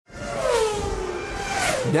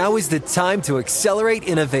Now is the time to accelerate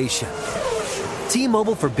innovation.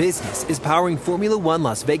 T-Mobile for Business is powering Formula One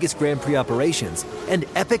Las Vegas Grand Prix operations and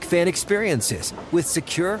epic fan experiences with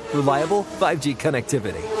secure, reliable 5G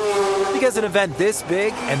connectivity. Because an event this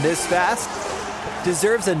big and this fast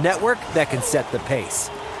deserves a network that can set the pace.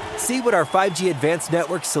 See what our 5G advanced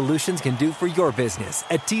network solutions can do for your business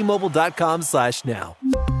at T-Mobile.com/now.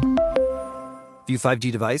 View 5G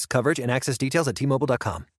device coverage and access details at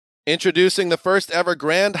T-Mobile.com. Introducing the first ever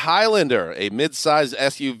Grand Highlander, a mid-sized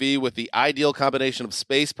SUV with the ideal combination of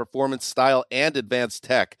space, performance, style, and advanced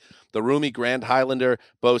tech. The roomy Grand Highlander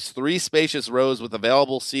boasts 3 spacious rows with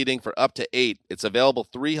available seating for up to 8. Its available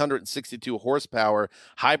 362 horsepower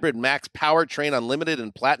hybrid max powertrain unlimited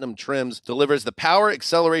and platinum trims delivers the power,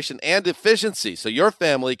 acceleration, and efficiency so your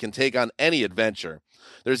family can take on any adventure.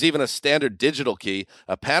 There's even a standard digital key,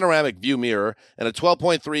 a panoramic view mirror, and a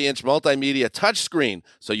 12.3-inch multimedia touchscreen,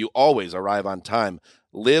 so you always arrive on time.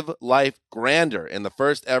 Live life grander in the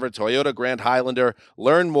first ever Toyota Grand Highlander.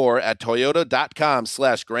 Learn more at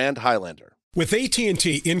toyota.com/Grand Highlander. With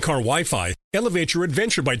AT&T in-car Wi-Fi, elevate your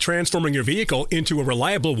adventure by transforming your vehicle into a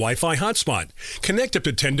reliable Wi-Fi hotspot. Connect up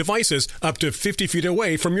to 10 devices up to 50 feet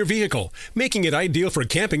away from your vehicle, making it ideal for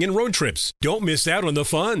camping and road trips. Don't miss out on the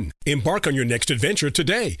fun. Embark on your next adventure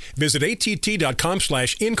today. Visit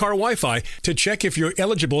att.com/in-car Wi-Fi to check if you're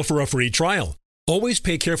eligible for a free trial. Always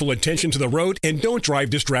pay careful attention to the road and don't drive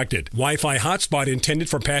distracted. Wi-Fi hotspot intended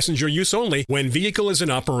for passenger use only when vehicle is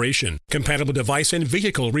in operation. Compatible device and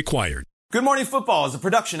vehicle required. Good Morning Football is a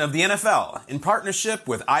production of the NFL in partnership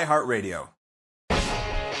with iHeartRadio.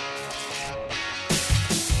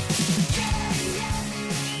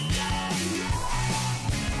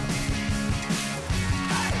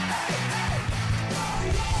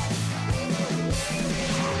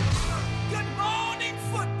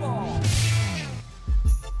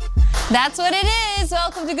 That's what it is.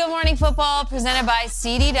 Welcome to Good Morning Football, presented by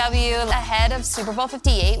CDW. Ahead of Super Bowl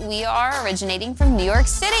 58, we are originating from New York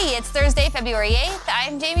City. It's Thursday, February 8th.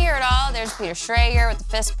 I'm Jamie Erdahl. There's Peter Schrager with the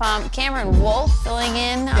fist pump. Cameron Wolf filling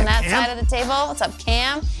in on that side of the table. What's up,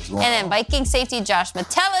 Cam? And then Viking safety Josh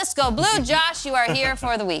Metellus. Go Blue. Josh, you are here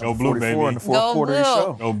for the week. Go Blue, baby. In the fourth Go quarter Blue. of the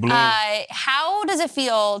show. Go Blue. How does it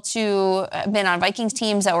feel to have been on Vikings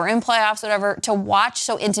teams that were in playoffs, whatever, to watch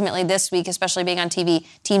so intimately this week, especially being on TV,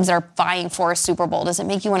 teams that are vying for a Super Bowl? Does it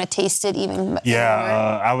make you want to taste it even more?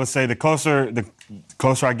 I would say the closer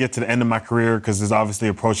I get to the end of my career, because it's obviously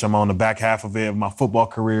approaching, I'm on the back half of it, of my football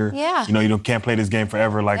career. Yeah. You can't play this game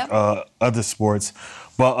forever like other sports.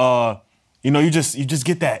 But, you just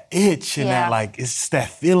get that itch and that, like, it's just that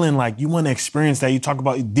feeling like you want to experience that. You talk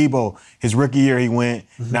about Debo, his rookie year he went,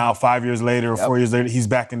 now 5 years later or 4 years later, he's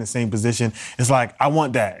back in the same position. It's like, I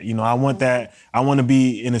want that. I want that. I want to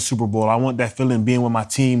be in a Super Bowl. I want that feeling being with my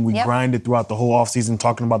team. We grinded throughout the whole offseason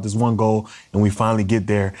talking about this one goal, and we finally get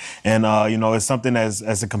there. And, it's something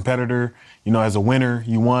as a competitor, as a winner,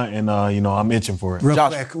 you want, and, I'm itching for it. Real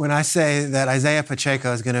quick, when I say that Isaiah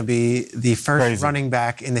Pacheco is going to be the first running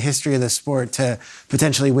back in the history of the sport to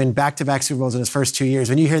potentially win back-to-back Super Bowls in his first 2 years,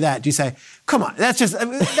 when you hear that, do you say, come on, that's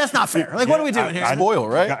not fair. Like, what are we doing here? Spoil,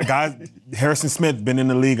 right? Guys, Harrison Smith, been in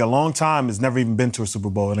the league a long time, has never even been to a Super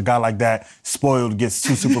Bowl. And a guy like that, spoiled, gets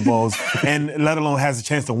 2 Super Bowls, and let alone has a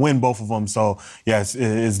chance to win both of them. So, yes,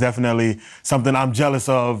 it's definitely something I'm jealous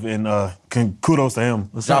of, and kudos to him.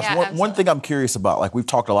 Josh, one thing I'm curious about, like, we've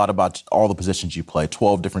talked a lot about all the positions you play,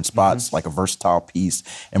 12 different spots, like a versatile piece,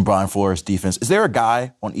 and Brian Flores' defense. Is there a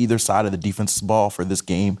guy on either side of the defensive ball for this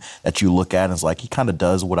game that you look at and is like, he kind of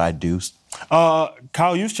does what I do? Kyle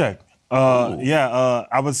Juszczyk.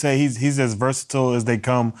 I would say he's as versatile as they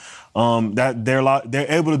come. That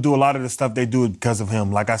they're able to do a lot of the stuff they do because of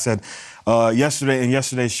him. Like I said,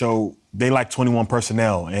 yesterday's show, they like 21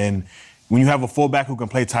 personnel, and when you have a fullback who can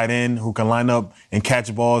play tight end, who can line up and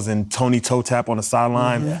catch balls and Tony toe tap on the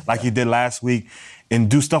sideline like he did last week, and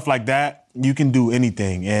do stuff like that, you can do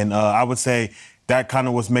anything. And I would say that kind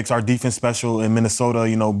of what makes our defense special in Minnesota.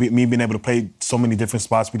 Me being able to play so many different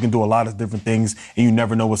spots, we can do a lot of different things, and you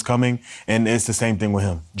never know what's coming. And it's the same thing with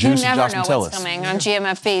him. You never know what's coming on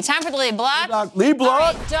GMFB. Time for the lead block. Lead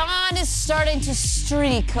block. Right, Dawn is starting to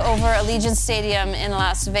streak over Allegiant Stadium in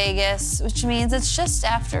Las Vegas, which means it's just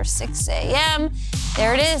after 6 a.m.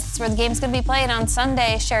 There it is. It's where the game's going to be played on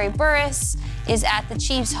Sunday. Sherry Burris is at the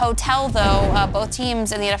Chiefs Hotel, though. Both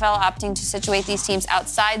teams in the NFL opting to situate these teams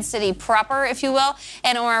outside city proper, if you will.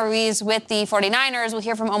 And Omar Ruiz with the 49ers. We'll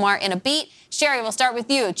hear from Omar in a beat. Sherry, we'll start with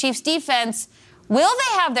you. Chiefs defense, will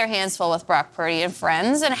they have their hands full with Brock Purdy and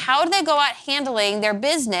friends? And how do they go out handling their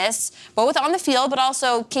business, both on the field but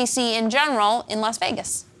also KC in general, in Las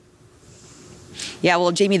Vegas? Yeah,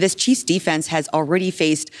 well, Jamie, this Chiefs defense has already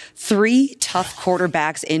faced 3 tough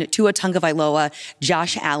quarterbacks in Tua Tagovailoa,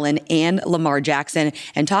 Josh Allen, and Lamar Jackson.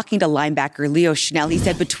 And talking to linebacker Leo Chenal, he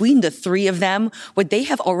said between the 3 of them, what they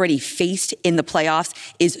have already faced in the playoffs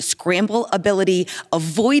is scramble ability,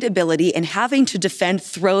 avoidability, and having to defend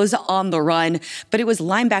throws on the run. But it was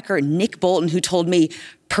linebacker Nick Bolton who told me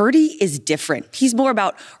Purdy is different. He's more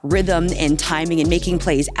about rhythm and timing and making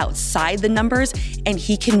plays outside the numbers, and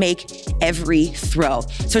he can make every throw.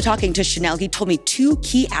 So talking to Chenal, he told me 2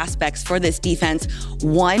 key aspects for this defense.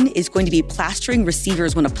 One is going to be plastering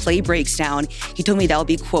receivers when a play breaks down. He told me that will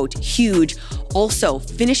be, quote, huge. Also,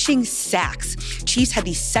 finishing sacks. Chiefs had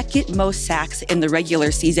the 2nd most sacks in the regular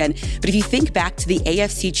season. But if you think back to the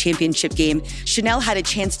AFC Championship game, Chenal had a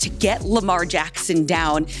chance to get Lamar Jackson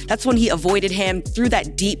down. That's when he avoided him, threw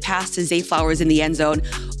that deep pass to Zay Flowers in the end zone.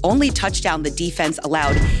 Only touchdown the defense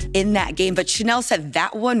allowed in that game. But Chenal said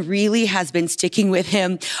that one really has been sticking with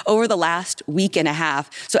him over the last week and a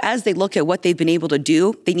half. So as they look at what they've been able to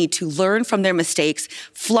do, they need to learn from their mistakes,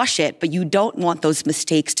 flush it, but you don't want those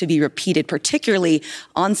mistakes to be repeated, particularly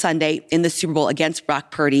on Sunday in the Super Bowl against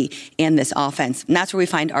Brock Purdy and this offense. And that's where we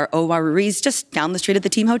find our Omar Ruiz just down the street at the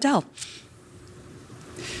team hotel.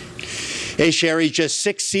 Hey, Sherry, just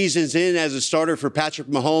 6 seasons in as a starter for Patrick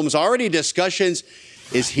Mahomes. Already discussions,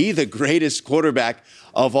 is he the greatest quarterback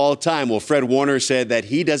of all time? Well, Fred Warner said that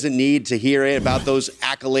he doesn't need to hear about those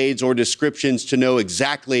accolades or descriptions to know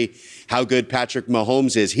exactly how good Patrick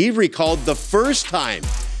Mahomes is. He recalled the first time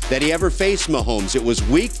that he ever faced Mahomes. It was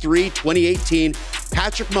Week 3, 2018,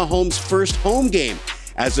 Patrick Mahomes' first home game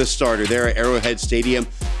as a starter there at Arrowhead Stadium.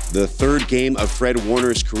 The 3rd game of Fred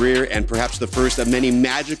Warner's career and perhaps the first of many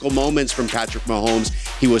magical moments from Patrick Mahomes.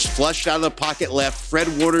 He was flushed out of the pocket left. Fred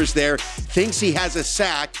Warner's there, thinks he has a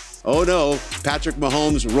sack. Oh no, Patrick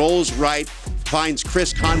Mahomes rolls right, finds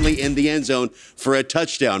Chris Conley in the end zone for a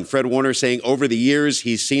touchdown. Fred Warner saying over the years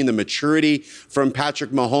he's seen the maturity from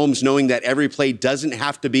Patrick Mahomes, knowing that every play doesn't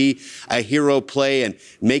have to be a hero play and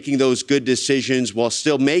making those good decisions while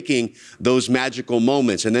still making those magical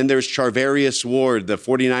moments. And then there's Charvarius Ward, the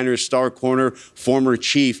 49ers star corner, former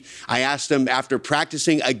Chief. I asked him after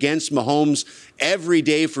practicing against Mahomes every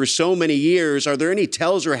day for so many years, are there any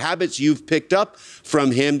tells or habits you've picked up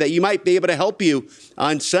from him that you might be able to help you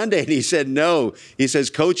on Sunday? And he said no. He says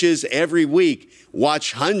coaches every week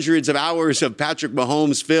watch hundreds of hours of Patrick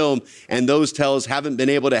Mahomes film, and those tells haven't been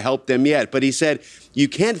able to help them yet. But he said you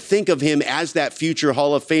can't think of him as that future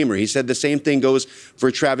Hall of Famer. He said the same thing goes for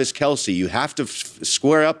Travis Kelce. You have to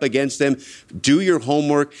square up against them, do your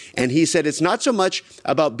homework. And he said it's not so much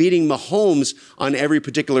about beating Mahomes on every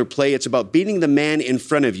particular play. It's about beating the man in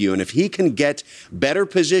front of you. And if he can get better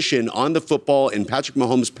position on the football and Patrick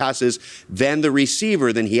Mahomes passes than the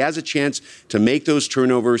receiver, then he has a chance to make those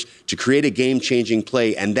turnovers, to create a game-changing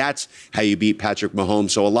play. And that's how you beat Patrick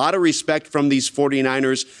Mahomes. So a lot of respect from these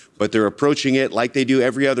 49ers, but they're approaching it like they do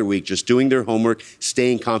every other week, just doing their homework,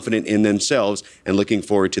 staying confident in themselves, and looking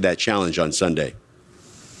forward to that challenge on Sunday.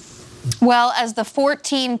 Well, as the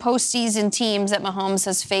 14 postseason teams that Mahomes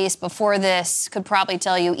has faced before this could probably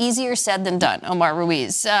tell you, easier said than done, Omar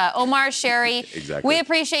Ruiz. Omar, Sherry, exactly. We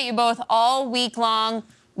appreciate you both all week long.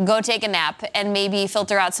 Go take a nap and maybe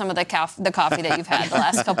filter out some of the coffee that you've had the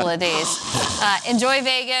last couple of days. Enjoy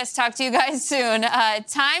Vegas. Talk to you guys soon.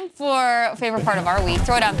 Time for a favorite part of our week,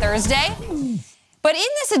 Throwdown Thursday. But in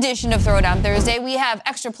this edition of Throwdown Thursday, we have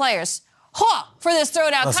extra players. For this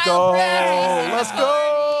Throwdown. Let's go. Let's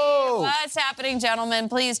go. What's happening, gentlemen?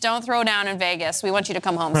 Please don't throw down in Vegas. We want you to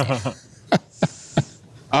come home safe.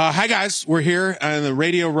 Hi, guys. We're here in the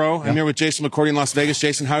Radio Row. I'm here with Jason McCourty in Las Vegas.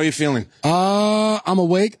 Jason, how are you feeling? I'm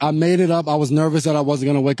awake. I made it up. I was nervous that I wasn't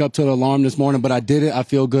going to wake up to the alarm this morning, but I did it. I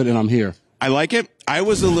feel good, and I'm here. I like it. I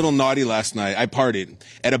was a little naughty last night. I partied.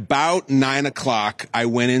 At about 9 o'clock, I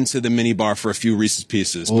went into the mini bar for a few Reese's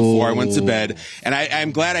Pieces before I went to bed. And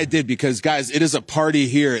I'm glad I did because, guys, it is a party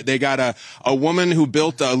here. They got a woman who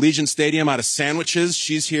built Allegiant Stadium out of sandwiches.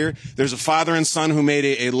 She's here. There's a father and son who made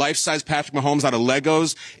a life-size Patrick Mahomes out of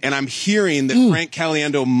Legos. And I'm hearing that Frank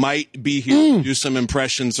Caliendo might be here to do some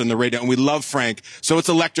impressions on the radio. And we love Frank. So it's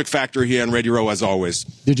Electric Factory here on Radio Row as always.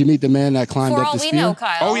 Did you meet the man that climbed up the spear? For all we know,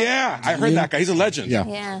 Kyle. Oh, yeah. I heard that guy. He's a legend.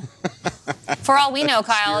 Yeah. For all we know,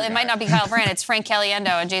 Kyle, it might not be Kyle Brandt. It's Frank Caliendo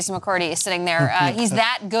and Jason McCourty sitting there. He's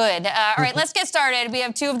that good. All right, let's get started. We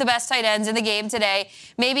have 2 of the best tight ends in the game today,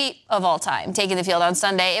 maybe of all time, taking the field on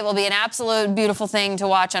Sunday. It will be an absolute beautiful thing to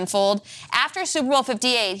watch unfold. After Super Bowl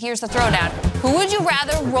 58, here's the Throwdown. Who would you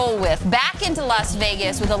rather roll with back into Las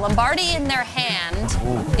Vegas with a Lombardi in their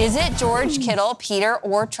hand? Is it George Kittle, Peter,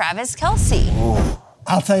 or Travis Kelce?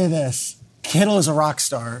 I'll tell you this. Kittle is a rock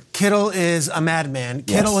star. Kittle is a madman.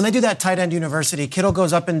 Kittle, when they do that tight end university, Kittle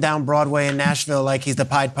goes up and down Broadway in Nashville like he's the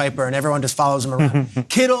Pied Piper and everyone just follows him around.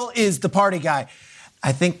 Kittle is the party guy.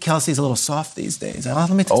 I think Kelsey's a little soft these days. Let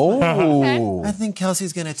me tell you. I think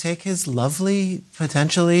Kelsey's going to take his lovely,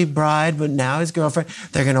 potentially bride, but now his girlfriend.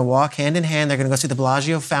 They're going to walk hand in hand. They're going to go see the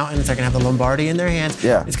Bellagio fountains. They're going to have the Lombardi in their hands.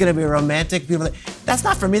 Yeah. It's going to be a romantic, beautiful. That's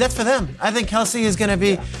not for me. That's for them. I think Kelsey is going to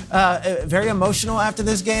be very emotional after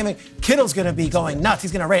this game. And Kittle's going to be going nuts.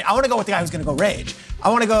 He's going to rage. I want to go with the guy who's going to go rage. I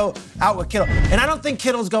want to go out with Kittle. And I don't think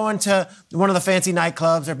Kittle's going to one of the fancy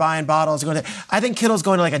nightclubs or buying bottles. I think Kittle's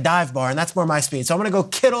going to like a dive bar, and that's more my speed. So I'm going to go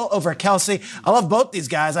Kittle over Kelsey. I love both these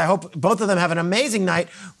guys. I hope both of them have an amazing night,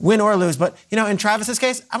 win or lose. But, in Travis's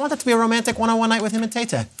case, I want that to be a romantic one-on-one night with him and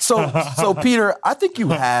Tate. So Peter, I think you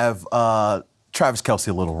have Travis Kelce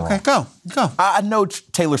a little wrong. Okay, go. I know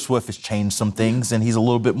Taylor Swift has changed some things, and he's a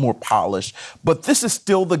little bit more polished, but this is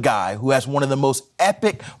still the guy who has one of the most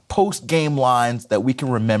epic post-game lines that we can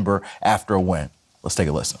remember after a win. Let's take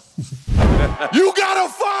a listen. You gotta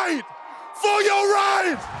fight for your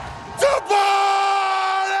right to party!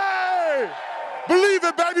 Believe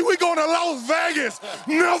it, baby, we going to Las Vegas,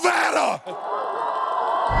 Nevada!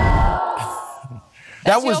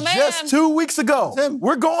 That was just 2 weeks ago.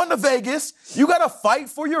 We're going to Vegas. You got to fight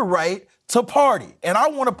for your right to party. And I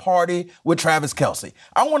want to party with Travis Kelce.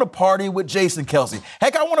 I want to party with Jason Kelce.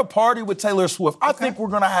 Heck, I want to party with Taylor Swift. I think we're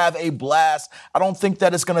going to have a blast. I don't think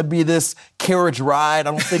that it's going to be this carriage ride.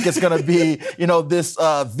 I don't think it's going to be, this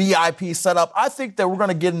VIP setup. I think that we're going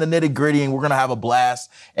to get in the nitty-gritty and we're going to have a blast.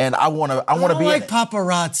 And I want to be like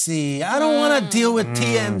paparazzi. I don't want to deal with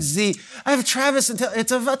TMZ. I have Travis and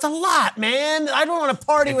it's a lot, man. I don't want to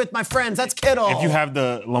party with my friends. That's Kittle. If you have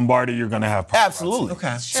the Lombardi, you're going to have paparazzi. Absolutely.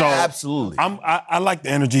 Okay. So absolutely. I like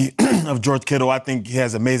the energy of George Kittle. I think he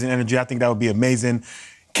has amazing energy. I think that would be amazing.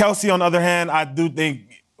 Kelsey, on the other hand, I do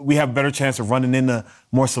think we have a better chance of running into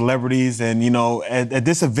more celebrities. And, at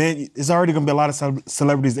this event, there's already going to be a lot of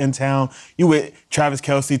celebrities in town. You with Travis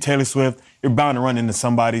Kelce, Taylor Swift, you're bound to run into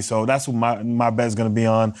somebody. So that's what my bet is going to be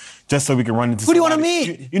on, just so we can run into Who somebody. do you want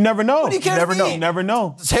to meet? You never know. Who do you care to meet? You never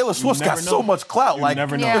know. Taylor Swift's got so much clout. You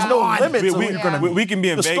never know. There's no limit to who you're going to meet. We can be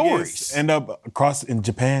in Vegas, stories. end up across in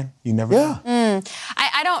Japan. You never know.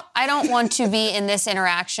 I don't want to be in this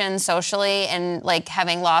interaction socially and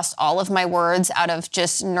having lost all of my words out of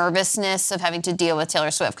just nervousness of having to deal with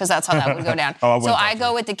Taylor Swift, because that's how that would go down. I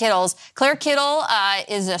go with the Kittles. Claire Kittle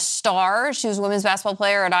is a star. She was a women's basketball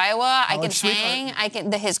player at Iowa.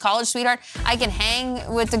 His college sweetheart. I can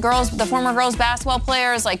hang with the former girls basketball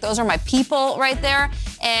players. Those are my people right there.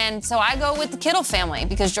 And so I go with the Kittle family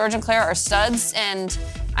because George and Claire are studs, and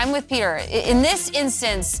I'm with Peter. In this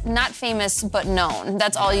instance, not famous, but known.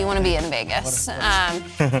 That's all you want to be in Vegas.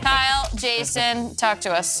 Kyle, Jason, talk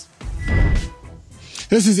to us.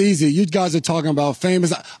 This is easy. You guys are talking about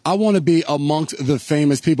famous. I want to be amongst the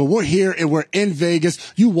famous people. We're here and we're in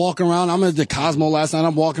Vegas. You walk around. I'm at the Cosmo last night.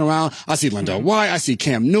 I'm walking around. I see Lindell White. I see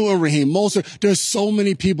Cam Newton, Raheem Mostert. There's so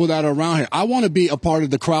many people that are around here. I want to be a part of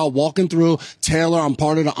the crowd walking through. Taylor, I'm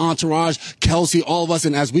part of the entourage. Kelsey, all of us.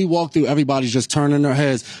 And as we walk through, everybody's just turning their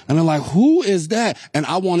heads. And they're like, who is that? And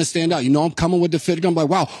I want to stand out. I'm coming with the fit. I'm like,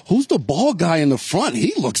 wow, who's the bald guy in the front?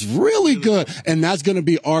 He looks really good. And that's going to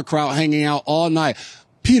be our crowd hanging out all night.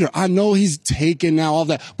 Peter, I know he's taken now all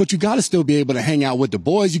that, but you got to still be able to hang out with the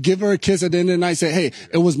boys. You give her a kiss at the end of the night, say, hey,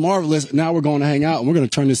 it was marvelous. Now we're going to hang out and we're going to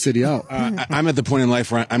turn this city out. I'm at the point in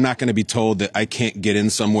life where I'm not going to be told that I can't get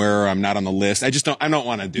in somewhere or I'm not on the list. I don't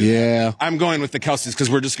want to do that. I'm going with the Kelce's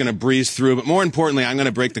because we're just going to breeze through. But more importantly, I'm going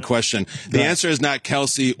to break the question. The answer is not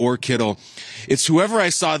Kelce or Kittle. It's whoever I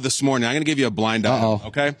saw this morning. I'm going to give you a blind item,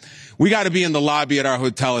 okay? We got to be in the lobby at our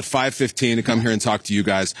hotel at 5:15 to come here and talk to you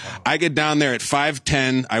guys. I get down there at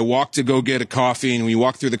 5:10. I walk to go get a coffee, and when you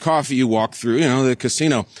walk through the coffee, you walk through, the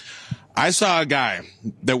casino. I saw a guy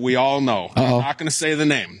that we all know. I'm not going to say the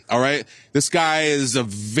name, all right? This guy is a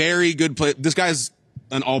very good player. This guy's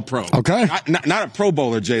an all-pro. Okay. Not a pro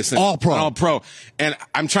bowler, Jason. All-pro. An all-pro. And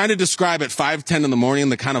I'm trying to describe at 5:10 in the morning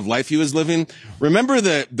the kind of life he was living. Remember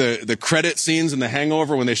the credit scenes in The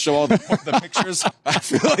Hangover when they show all the pictures? I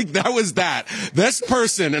feel like that was that. This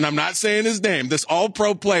person, and I'm not saying his name, this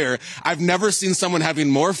all-pro player, I've never seen someone having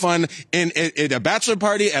more fun at a bachelor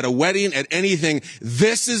party, at a wedding, at anything.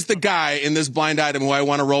 This is the guy in this blind item who I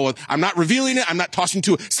want to roll with. I'm not revealing it. I'm not tossing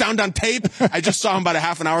to sound on tape. I just saw him about a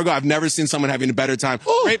half an hour ago. I've never seen someone having a better time.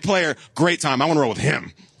 Ooh. Great player, great time. I want to roll with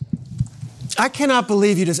him. I cannot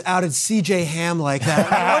believe you just outed CJ Ham like that.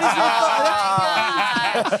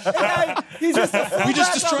 What is your thought? We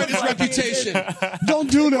just destroyed his reputation. Don't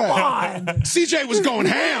do that. Come on. CJ was going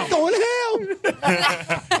ham. Going ham.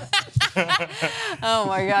 Oh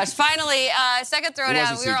my gosh! Finally, second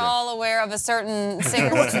throwdown. We are all aware of a certain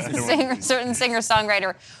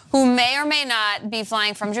singer-songwriter who may or may not be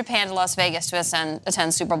flying from Japan to Las Vegas to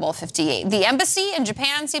attend Super Bowl 58. The embassy in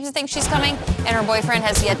Japan seems to think she's coming, and her boyfriend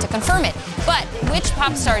has yet to confirm it. But which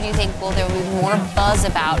pop star do you think there will be more buzz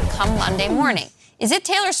about come Monday morning? Is it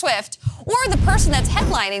Taylor Swift or the person that's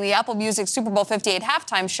headlining the Apple Music Super Bowl 58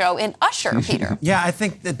 halftime show in Usher, Peter? Yeah, I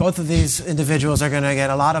think that both of these individuals are going to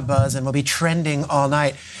get a lot of buzz and will be trending all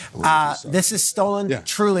night. This is stolen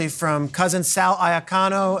truly from cousin Sal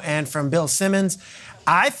Iacano and from Bill Simmons.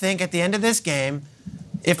 I think at the end of this game,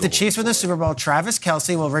 if the Chiefs win the Super Bowl, Travis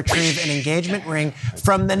Kelce will retrieve an engagement ring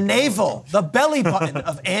from the navel, the belly button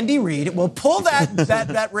of Andy Reid. We'll pull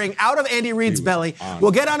that ring out of Andy Reid's belly.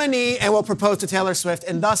 We'll get on a knee and we'll propose to Taylor Swift,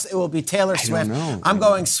 and thus it will be Taylor Swift. I'm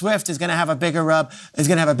going Swift is going to have a bigger rub, is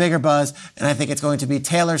going to have a bigger buzz, and I think it's going to be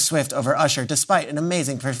Taylor Swift over Usher, despite an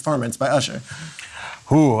amazing performance by Usher.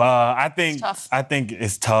 I think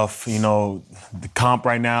it's tough. You know, the comp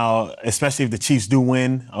right now, especially if the Chiefs do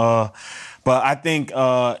win. But I think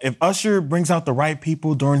if Usher brings out the right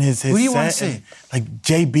people during his set, who do you want to see? Like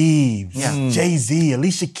J.B., Jay-Z,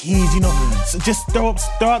 Alicia Keys, you know, so just throw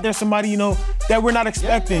out there somebody, you know, that we're not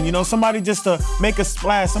expecting, you know, somebody just to make a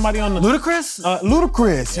splash, somebody on the... Ludacris?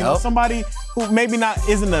 Ludacris, you know, somebody who maybe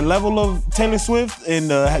isn't the level of Taylor Swift and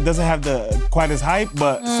doesn't have quite as hype,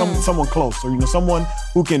 but someone close, or, you know, someone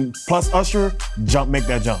who can, plus Usher, make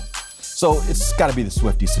that jump. So it's got to be the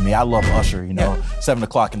Swifties to me. I love Usher, you know, 7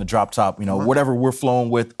 o'clock in the drop top, you know, whatever we're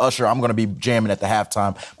flowing with, Usher, I'm going to be jamming at the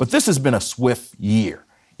halftime. But this has been a Swift year.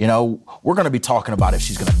 You know, we're going to be talking about if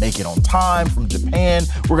she's going to make it on time from Japan.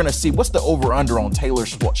 We're going to see what's the over-under on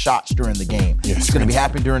Taylor's shots during the game. It's going to be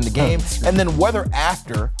happening during the game. And then whether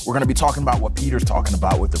after, we're going to be talking about what Peter's talking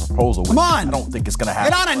about with the proposal. Come on. I don't think it's going to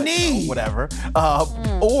happen. Get on a knee. You know, whatever.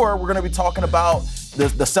 Or we're going to be talking about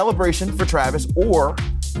the celebration for Travis or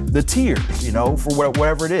the tears, you know, for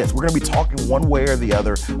whatever it is. We're going to be talking one way or the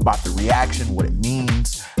other about the reaction, what it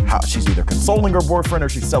means, how she's either consoling her boyfriend or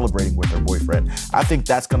she's celebrating with her boyfriend. I think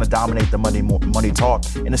that's going to dominate the money talk,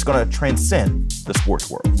 and it's going to transcend the sports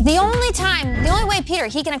world. The only way, Peter,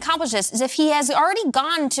 he can accomplish this is if he has already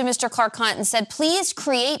gone to Mr. Clark Hunt and said, please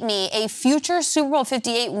create me a future Super Bowl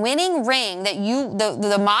 58 winning ring that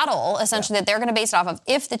the model, essentially, that they're going to base it off of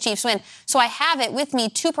if the Chiefs win. So I have it with me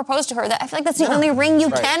to propose to her. I feel like that's the only ring you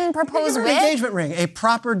can propose with. An engagement ring, a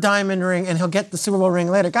proper diamond ring, and he'll get the Super Bowl ring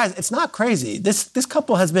later. Guys, it's not crazy. This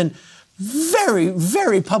couple has been very,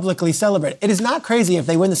 very publicly celebrated. It is not crazy if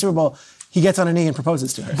they win the Super Bowl, he gets on a knee and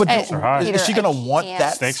proposes to her. But is she going to want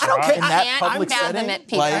that? I don't care. In that public setting? It,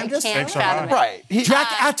 Peter. I can't fathom it. Right. Jack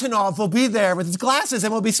Antonoff will be there with his glasses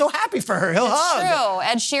and will be so happy for her. He'll hug. True.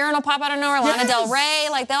 Ed Sheeran will pop out of nowhere. Lana Del Rey,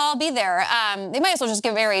 they'll all be there. They might as well just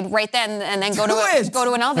get married right then and then go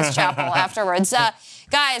to an Elvis chapel afterwards.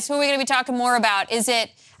 Guys, who are we going to be talking more about? Is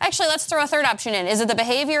it... Actually, let's throw a third option in. Is it the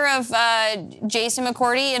behavior of Jason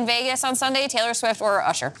McCourty in Vegas on Sunday, Taylor Swift, or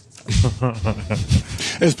Usher?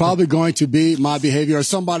 It's probably going to be my behavior or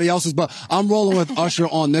somebody else's, but I'm rolling with Usher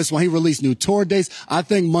on this one. He released new tour dates. I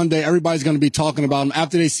think Monday everybody's going to be talking about him.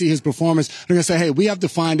 After they see his performance, they're going to say, hey, we have to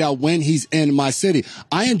find out when he's in my city.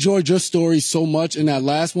 I enjoyed your story so much in that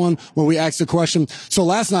last one where we asked the question. So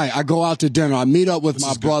last night I go out to dinner. I meet up with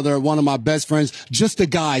my brother, one of my best friends, just the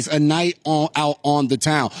guys, a night out on the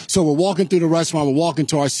town. So we're walking through the restaurant. We're walking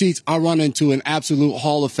to our seats. I run into an absolute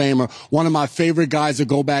Hall of Famer, one of my favorite guys to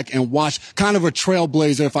go back and watch, kind of a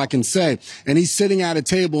trailblazer, if I can say. And he's sitting at a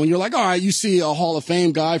table, and you're like, all right, you see a Hall of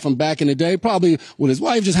Fame guy from back in the day, probably with his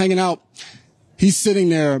wife just hanging out. He's sitting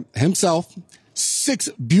there himself, 6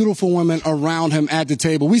 beautiful women around him at the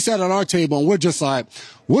table. We sat at our table, and we're just like,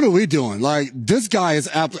 what are we doing? Like, this guy is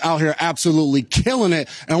out here absolutely killing it.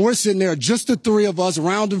 And we're sitting there, just the 3 of us, a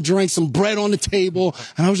round of drinks, some bread on the table.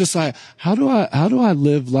 And I was just like, how do I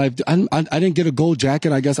live life? I didn't get a gold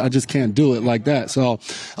jacket. I guess I just can't do it like that. So,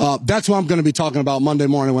 that's what I'm going to be talking about Monday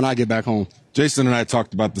morning when I get back home. Jason and I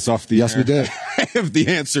talked about this off the air. Yes, we did. I have the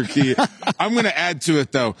answer key. I'm going to add to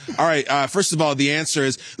it, though. All right, first of all, the answer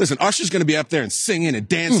is, listen, Usher's going to be up there and singing and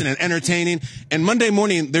dancing and entertaining. And Monday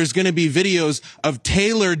morning, there's going to be videos of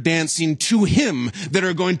Taylor dancing to him that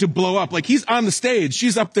are going to blow up. Like, he's on the stage.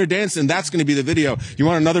 She's up there dancing. That's going to be the video. You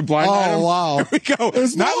want another blind item? Oh, wow. Here we go.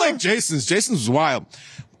 It's not like Jason's. Jason's was wild.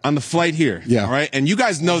 On the flight here, all right? And you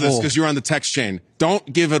guys know this because you're on the text chain.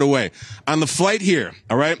 Don't give it away. On the flight here,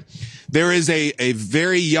 all right, there is a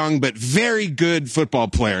very young but very good football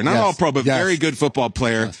player. Not all pro, but very good football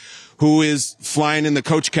player who is flying in the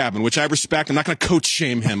coach cabin, which I respect. I'm not going to coach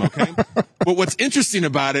shame him, okay? But what's interesting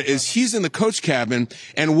about it is he's in the coach cabin,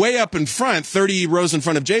 and way up in front, 30 rows in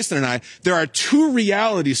front of Jason and I, there are 2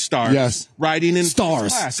 reality stars riding in first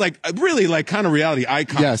class. Like, really, like, kind of reality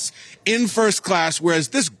icons in first class, whereas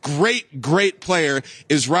this great player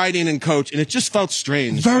is riding in coach, and it just felt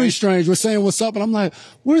strange. Very strange. We're saying what's up, and I'm like,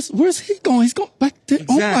 where's he going? He's going back there.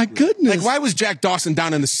 Exactly. Oh, my goodness. Like, why was Jack Dawson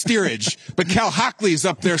down in the steerage, but Cal Hockley's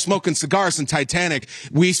up there smoking cigars in Titanic?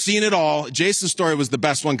 We've seen it all. Jason's story was the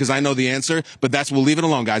best one because I know the answer, but we'll leave it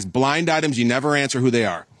alone, guys. Blind items, you never answer who they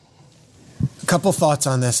are. A couple thoughts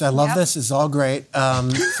on this. I love this. It's all great.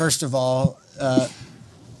 First of all,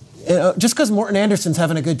 just because Morton Anderson's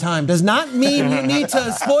having a good time does not mean you need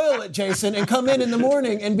to spoil it, Jason, and come in the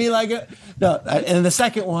morning and be like, no. And the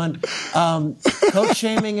second one, coach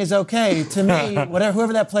shaming is okay. To me,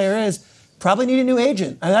 whoever that player is, probably need a new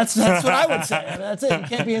agent. And that's what I would say. I mean, that's it. You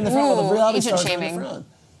can't be in the front with the reality stars in the front.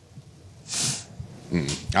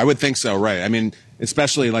 I would think so, right? I mean,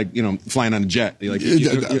 especially like, flying on a jet. Like,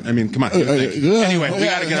 I mean, come on. Anyway, we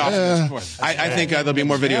got to get off this. I think there'll be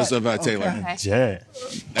more videos of Taylor. Okay. Jet.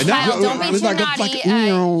 Kyle, don't be too naughty.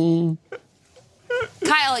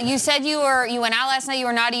 Kyle, you said you went out last night. You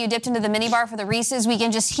were naughty. You dipped into the minibar for the Reese's. We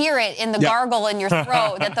can just hear it in the gargle in your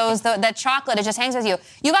throat that chocolate, it just hangs with you.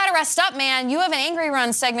 You got to rest up, man. You have an Angry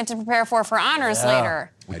Run segment to prepare for honors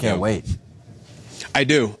later. I can't wait. I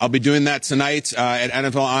do. I'll be doing that tonight at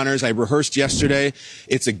NFL Honors. I rehearsed yesterday.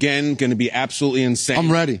 It's, again, going to be absolutely insane. I'm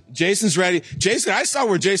ready. Jason's ready. Jason, I saw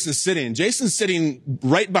where Jason's sitting. Jason's sitting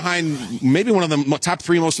right behind maybe one of the top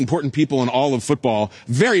 3 most important people in all of football.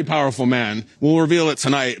 Very powerful man. We'll reveal it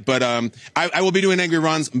tonight. But I will be doing Angry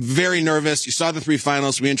Runs. I'm very nervous. You saw the 3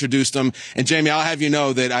 finalists. We introduced them. And, Jamie, I'll have you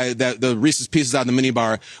know that the Reese's Pieces out in the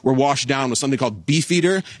minibar were washed down with something called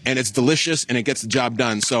Beefeater, and it's delicious, and it gets the job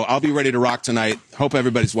done. So I'll be ready to rock tonight. Hope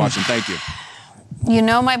everybody's watching. Thank you. You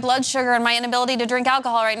know, my blood sugar and my inability to drink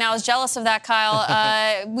alcohol right now is jealous of that,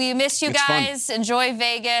 Kyle. We miss you guys. Fun. Enjoy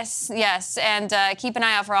Vegas. Yes, and keep an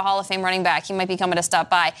eye out for a Hall of Fame running back. He might be coming to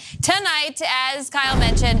stop by. Tonight, as Kyle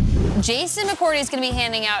mentioned, Jason McCourty is going to be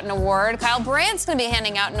handing out an award. Kyle Brandt's going to be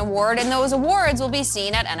handing out an award, and those awards will be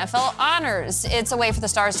seen at NFL Honors. It's a way for the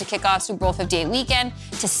Stars to kick off Super Bowl 58 weekend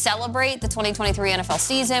to celebrate the 2023 NFL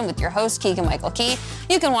season with your host, Keegan-Michael Key.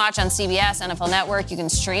 You can watch on CBS, NFL Network. You can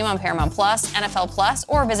stream on Paramount Plus, NFL Plus,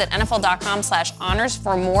 or visit NFL.com/honors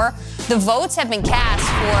for more. The votes have been cast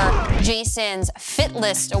for Jason's Fit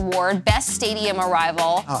List Award, Best Stadium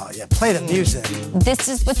Arrival. Oh, yeah. Play the music. This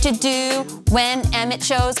is what you do when Emmitt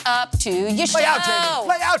shows up to your show.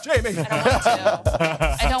 Play out, Jamie.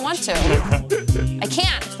 I don't want to. I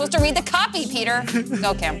can't. I'm supposed to read the copy, Peter.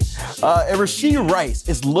 Go, Cam. And Rashee Rice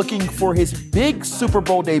is looking for his big Super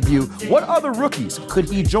Bowl debut. What other rookies could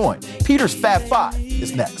he join? Peter's Fab Five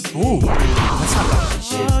is next. Ooh, let's talk about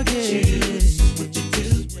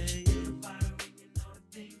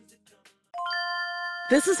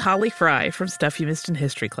This is Holly Fry from Stuff You Missed in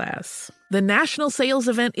History class. The national sales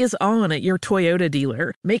event is on at your Toyota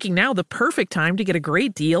dealer, making now the perfect time to get a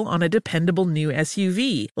great deal on a dependable new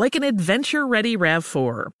SUV, like an adventure-ready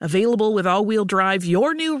RAV4. Available with all-wheel drive,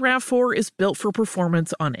 your new RAV4 is built for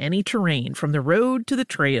performance on any terrain, from the road to the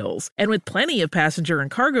trails. And with plenty of passenger and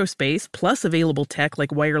cargo space, plus available tech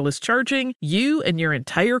like wireless charging, you and your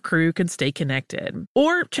entire crew can stay connected.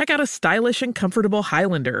 Or check out a stylish and comfortable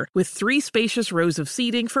Highlander with 3 spacious rows of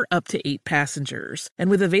seating for up to 8 passengers. And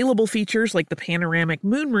with available features like the panoramic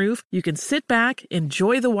moonroof, you can sit back,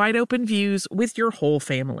 enjoy the wide-open views with your whole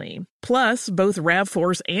family. Plus, both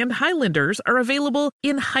RAV4s and Highlanders are available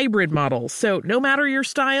in hybrid models, so no matter your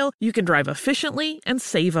style, you can drive efficiently and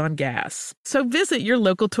save on gas. So visit your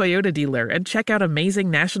local Toyota dealer and check out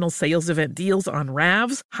amazing national sales event deals on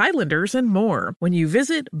RAVs, Highlanders, and more when you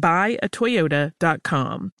visit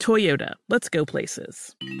buyatoyota.com. Toyota, let's go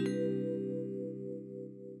places.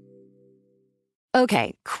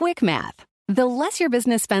 Okay, quick math. The less your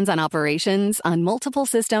business spends on operations, on multiple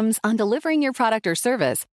systems, on delivering your product or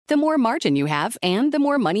service, the more margin you have and the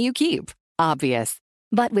more money you keep. Obvious.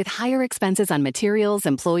 But with higher expenses on materials,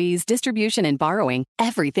 employees, distribution, and borrowing,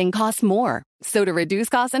 everything costs more. So to reduce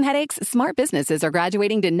costs and headaches, smart businesses are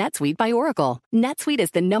graduating to NetSuite by Oracle. NetSuite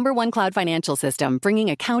is the #1 cloud financial system, bringing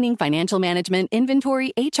accounting, financial management,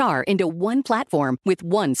 inventory, HR into one platform with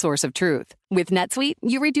one source of truth. With NetSuite,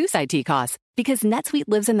 you reduce IT costs because NetSuite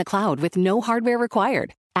lives in the cloud with no hardware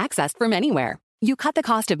required, accessed from anywhere. You cut the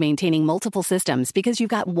cost of maintaining multiple systems because you've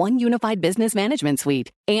got one unified business management suite.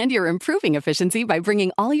 And you're improving efficiency by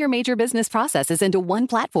bringing all your major business processes into one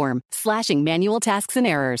platform, slashing manual tasks and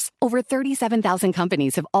errors. Over 37,000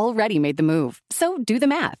 companies have already made the move. So do the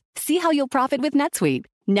math. See how you'll profit with NetSuite.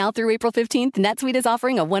 Now through April 15th, NetSuite is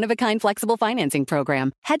offering a one-of-a-kind flexible financing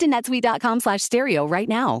program. Head to netsuite.com/stereo right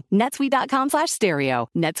now. netsuite.com/stereo.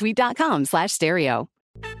 netsuite.com/stereo.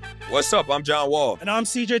 What's up? I'm John Wall. And I'm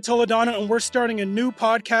CJ Toledano, and we're starting a new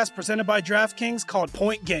podcast presented by DraftKings called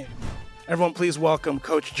Point Game. Everyone, please welcome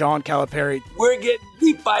Coach John Calipari. We're getting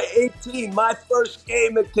beat by 18. My first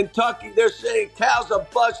game in Kentucky, they're saying Cal's a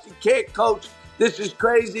bust. He can't coach. This is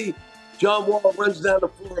crazy. John Wall runs down the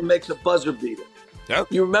floor and makes a buzzer beater. Yep.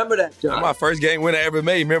 You remember that, John? That's my first game winner I ever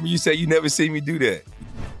made. Remember you said you never seen me do that.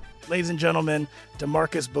 Ladies and gentlemen,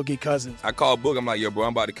 DeMarcus Boogie Cousins. I called Boog. I'm like, yo, bro,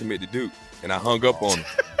 I'm about to commit to Duke. And I hung up on him.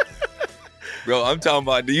 Bro, I'm talking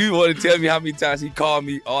about, do you want to tell me how many times he called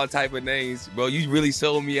me all type of names? Bro, you really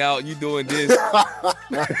sold me out. You doing this.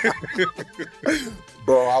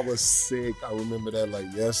 Bro, I was sick. I remember that like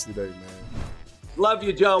yesterday, man. Love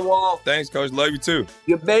you, John Wall. Thanks, Coach. Love you, too.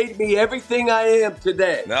 You made me everything I am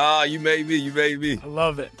today. Nah, you made me. You made me. I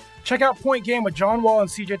love it. Check out Point Game with John Wall and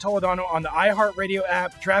CJ Toledano on the iHeartRadio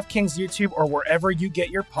app, DraftKings YouTube, or wherever you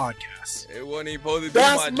get your podcasts. It wasn't even supposed to be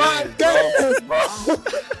That's my dance, bro.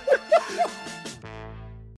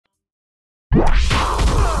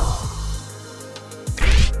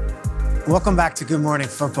 Welcome back to Good Morning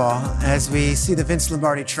Football. As we see the Vince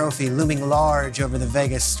Lombardi Trophy looming large over the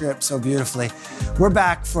Vegas Strip so beautifully, we're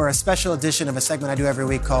back for a special edition of a segment I do every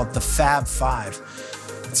week called the Fab Five.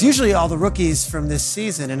 It's usually all the rookies from this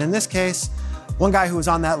season, and in this case, one guy who was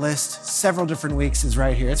on that list several different weeks is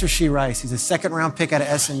right here. It's Rashee Rice. He's a second-round pick out of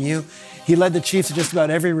SMU. He led the Chiefs to just about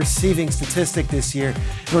every receiving statistic this year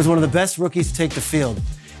and was one of the best rookies to take the field.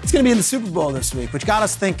 He's going to be in the Super Bowl this week, which got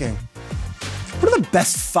us thinking, what are the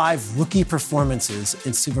best 5 rookie performances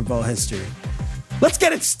in Super Bowl history? Let's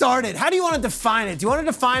get it started. How do you want to define it? Do you want to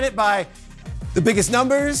define it by the biggest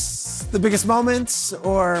numbers, the biggest moments,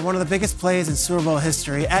 or one of the biggest plays in Super Bowl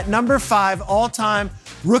history? At number 5 all-time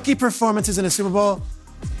rookie performances in a Super Bowl,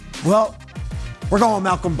 well, we're going with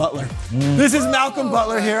Malcolm Butler. This is Malcolm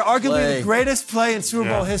Butler here, arguably the greatest play in Super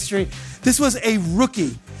Bowl history. This was a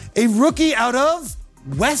rookie out of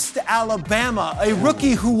West Alabama, a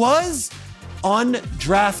rookie who was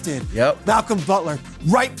undrafted. Malcolm Butler,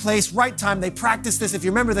 right place, right time. They practiced this. If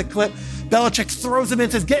you remember the clip, Belichick throws him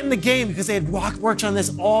in, says, get in the game, because they had worked on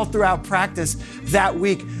this all throughout practice that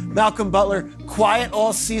week. Malcolm Butler, quiet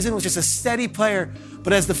all season, was just a steady player,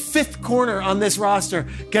 but as the 5th corner on this roster,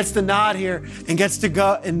 gets the nod here and gets to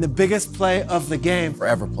go in the biggest play of the game.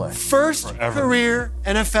 Forever play. First career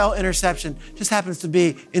NFL interception, just happens to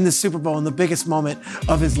be in the Super Bowl in the biggest moment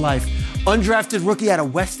of his life. Undrafted rookie out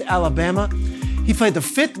of West Alabama. He played the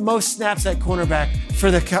 5th most snaps at cornerback for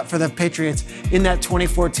the Patriots in that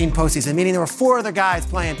 2014 postseason, meaning there were 4 other guys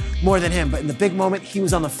playing more than him, but in the big moment, he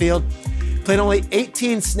was on the field. Played only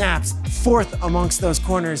 18 snaps, 4th amongst those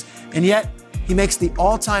corners, and yet he makes the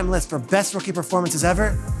all-time list for best rookie performances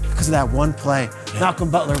ever because of that one play. Malcolm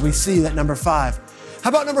Butler, we see you at number 5. How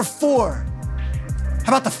about number 4? How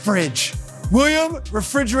about the Fridge? William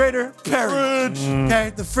Refrigerator Perry.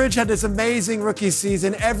 Okay, the Fridge had this amazing rookie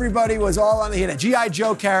season. Everybody was all on. He had a G.I.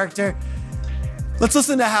 Joe character. Let's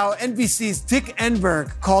listen to how NBC's Dick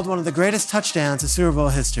Enberg called one of the greatest touchdowns in Super Bowl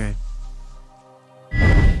history.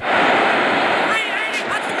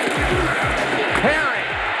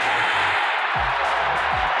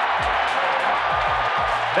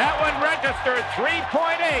 That one registered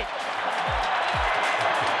 3.8.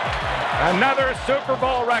 Another Super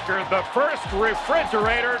Bowl record, the first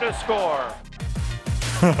refrigerator to score.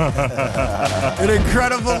 An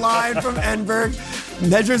incredible line from Enberg.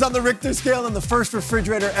 Measures on the Richter scale and the first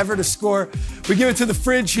refrigerator ever to score. We give it to the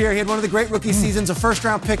Fridge here. He had one of the great rookie seasons, a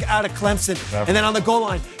first-round pick out of Clemson. And then on the goal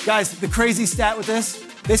line, guys, the crazy stat with this,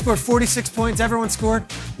 they scored 46 points. Everyone scored.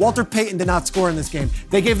 Walter Payton did not score in this game.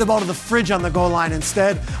 They gave the ball to the Fridge on the goal line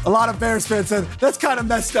instead. A lot of Bears fans said, that's kind of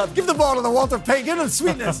messed up. Give the ball to the Walter Payton. Give him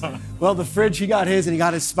sweetness. Well, the Fridge, he got his and he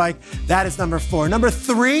got his spike. That is number 4. Number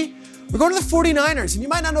 3, we're going to the 49ers. And you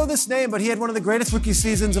might not know this name, but he had one of the greatest rookie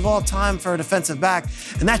seasons of all time for a defensive back.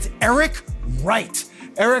 And that's Eric Wright.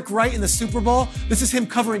 Eric Wright in the Super Bowl. This is him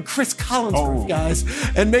covering Chris Collinsworth, guys,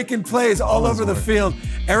 and making plays all over the field.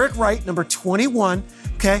 Eric Wright, number 21.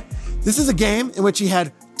 Okay, this is a game in which he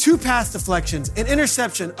had 2 pass deflections, an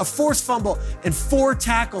interception, a forced fumble, and 4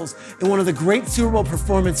 tackles in one of the great Super Bowl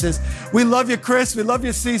performances. We love you, Chris. We love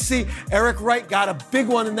you, CC. Eric Wright got a big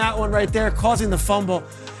one in that one right there, causing the fumble.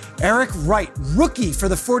 Eric Wright, rookie for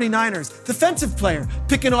the 49ers, defensive player,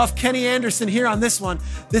 picking off Kenny Anderson here on this one.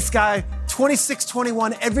 This guy,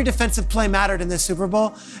 26-21, every defensive play mattered in this Super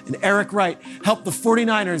Bowl, and Eric Wright helped the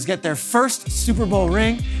 49ers get their first Super Bowl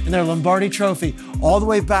ring and their Lombardi trophy all the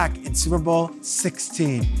way back in Super Bowl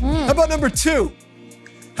 16. How about number 2?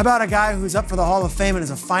 How about a guy who's up for the Hall of Fame and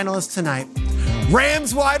is a finalist tonight?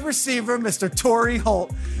 Rams wide receiver, Mr. Torrey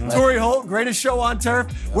Holt. Torrey Holt, greatest show on turf,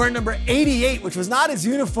 wearing number 88, which was not his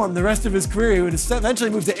uniform the rest of his career. He would eventually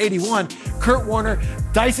move to 81. Kurt Warner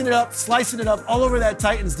dicing it up, slicing it up all over that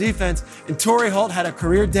Titans defense, and Torrey Holt had a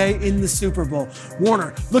career day in the Super Bowl.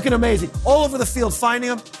 Warner looking amazing, all over the field finding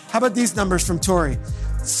him. How about these numbers from Torrey?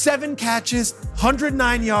 7 catches,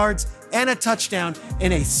 109 yards, and a touchdown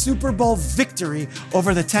in a Super Bowl victory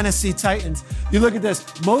over the Tennessee Titans. You look at this,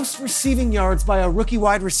 most receiving yards by a rookie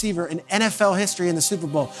wide receiver in NFL history in the Super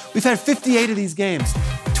Bowl. We've had 58 of these games.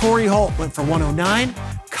 Torrey Holt went for 109.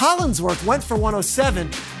 Collinsworth went for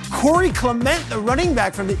 107. Corey Clement, the running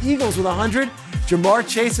back from the Eagles, with 100. Jamar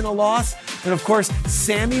Chase in a loss. And of course,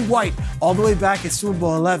 Sammy White all the way back at Super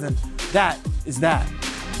Bowl 11. That is that.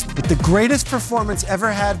 But the greatest performance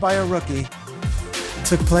ever had by a rookie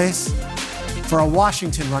took place for a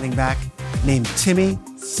Washington running back named Timmy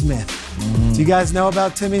Smith. Do you guys know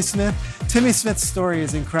about Timmy Smith? Timmy Smith's story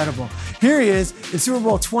is incredible. Here he is in Super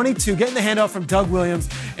Bowl 22, getting the handoff from Doug Williams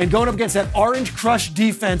and going up against that Orange Crush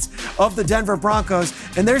defense of the Denver Broncos.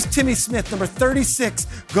 And there's Timmy Smith, number 36,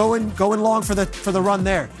 going long for the run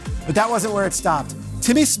there. But that wasn't where it stopped.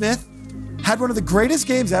 Timmy Smith had one of the greatest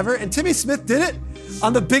games ever, and Timmy Smith did it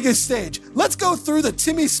on the biggest stage. Let's go through the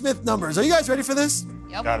Timmy Smith numbers. Are you guys ready for this?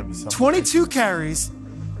 Yep. Gotta be something. 22 carries,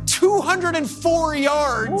 204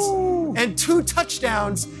 yards, and 2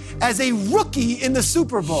 touchdowns as a rookie in the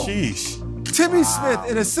Super Bowl. Sheesh. Timmy Smith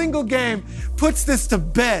in a single game puts this to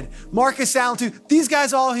bed. Marcus Allen too. These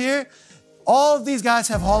guys all here, all of these guys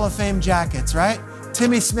have Hall of Fame jackets, right?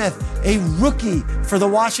 Timmy Smith, a rookie for the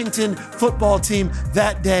Washington football team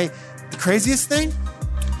that day. The craziest thing?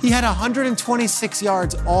 He had 126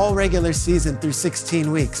 yards all regular season through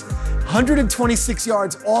 16 weeks. 126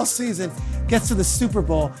 yards all season, gets to the Super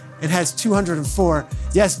Bowl and has 204.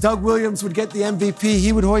 Yes, Doug Williams would get the MVP.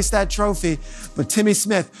 He would hoist that trophy. But Timmy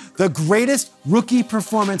Smith, the greatest rookie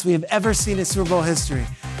performance we have ever seen in Super Bowl history.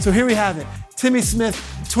 So here we have it. Timmy Smith,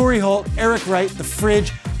 Torrey Holt, Eric Wright, The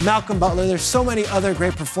Fridge, Malcolm Butler. There's so many other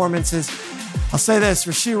great performances. I'll say this,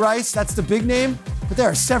 Rashee Rice, that's the big name, but there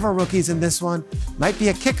are several rookies in this one. Might be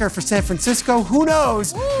a kicker for San Francisco, who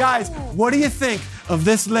knows? Woo! Guys, what do you think of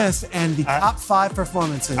this list and the top 5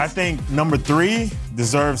 performances? I think number 3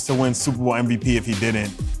 deserves to win Super Bowl MVP if he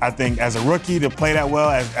didn't. I think as a rookie to play that well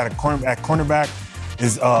at cornerback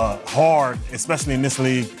is hard, especially in this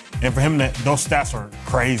league. And for him, those stats are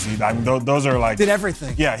crazy. I mean, those are like... Did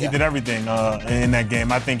everything. Yeah, he did everything in that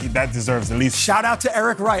game. I think that deserves at least... Shout out to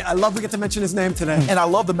Eric Wright. I love we get to mention his name today. And I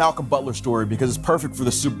love the Malcolm Butler story because it's perfect for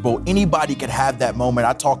the Super Bowl. Anybody could have that moment.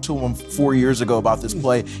 I talked to him 4 years ago about this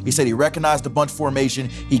play. He said he recognized the bunch formation,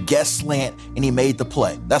 he guessed slant, and he made the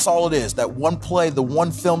play. That's all it is. That one play, the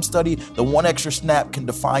one film study, the one extra snap can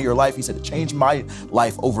define your life. He said it changed my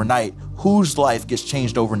life overnight. Whose life gets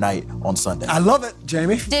changed overnight on Sunday? I love it,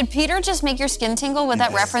 Jamie. Did Peter just make your skin tingle with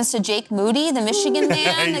that reference to Jake Moody, the Michigan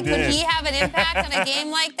man? Could he have an impact on a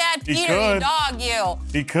game like that? Peter, you dog, you.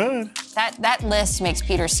 He could. That list makes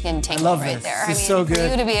Peter's skin tingle right there. This is so good. For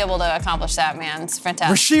you to be able to accomplish that, man, it's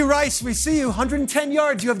fantastic. Rashee Rice, we see you. 110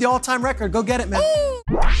 yards. You have the all-time record. Go get it, man.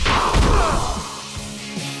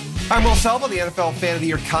 I'm Will Selva. The NFL Fan of the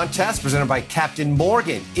Year contest presented by Captain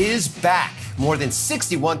Morgan is back. More than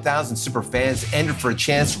 61,000 super fans entered for a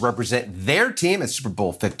chance to represent their team at Super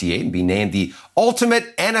Bowl 58 and be named the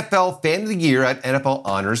ultimate NFL Fan of the Year at NFL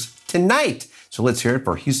Honors tonight. So let's hear it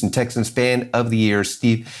for Houston Texans Fan of the Year,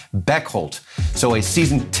 Steve Beckholt. So a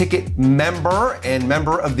season ticket member and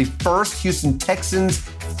member of the first Houston Texans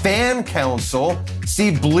Fan Council.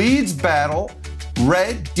 Steve bleeds battle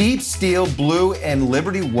red, deep steel, blue, and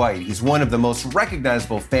Liberty white. He's one of the most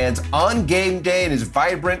recognizable fans on game day in his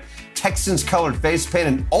vibrant Texans-colored face paint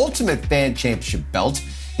and ultimate fan championship belt.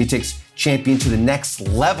 He takes champion to the next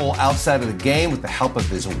level outside of the game with the help of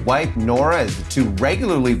his wife, Nora, as the two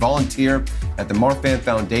regularly volunteer at the Marfan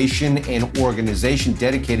Foundation, an organization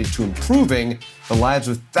dedicated to improving the lives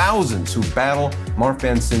of thousands who battle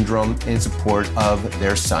Marfan syndrome in support of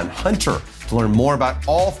their son, Hunter. To learn more about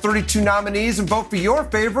all 32 nominees and vote for your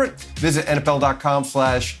favorite, visit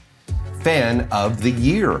NFL.com/fan of the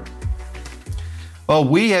year. Well,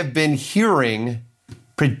 we have been hearing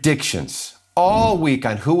predictions all week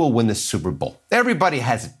on who will win the Super Bowl. Everybody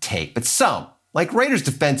has a take, but some, like Raiders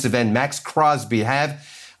defensive end Max Crosby, have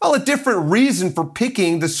well, a different reason for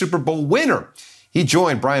picking the Super Bowl winner. He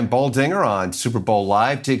joined Brian Baldinger on Super Bowl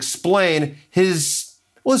Live to explain his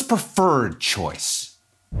preferred choice.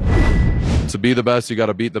 To be the best, you got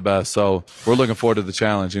to beat the best. So we're looking forward to the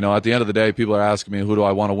challenge. You know, at the end of the day, people are asking me, who do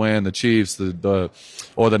I want to win, the Chiefs,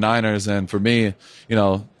 or the Niners? And for me, you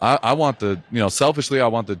know, I want selfishly, I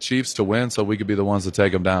want the Chiefs to win so we could be the ones to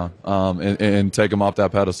take them down and take them off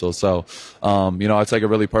that pedestal. So, you know, I take it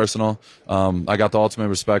really personal. I got the ultimate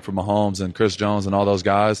respect for Mahomes and Chris Jones and all those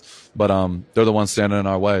guys, but they're the ones standing in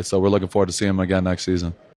our way. So we're looking forward to seeing them again next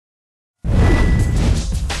season.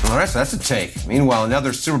 All right, so that's a take. Meanwhile, in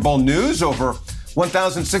other Super Bowl news, over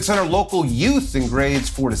 1,600 local youth in grades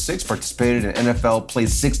 4 to 6 participated in NFL Play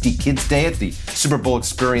 60 Kids Day at the Super Bowl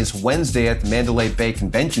Experience Wednesday at the Mandalay Bay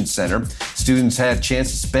Convention Center. Students had a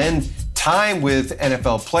chance to spend time with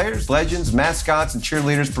NFL players, legends, mascots, and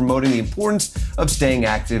cheerleaders, promoting the importance of staying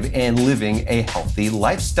active and living a healthy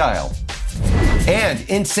lifestyle. And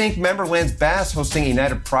NSYNC member Lance Bass hosting a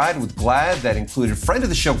night of pride with GLAAD that included friend of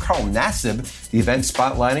the show Carl Nassib. The event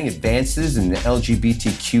spotlighting advances in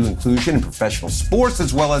LGBTQ inclusion in professional sports,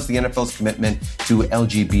 as well as the NFL's commitment to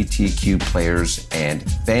LGBTQ players and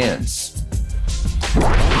fans.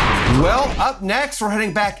 Well, up next, we're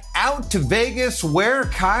heading back out to Vegas, where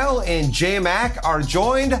Kyle and J-Mac are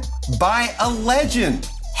joined by a legend.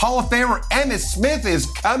 Hall of Famer Emmitt Smith is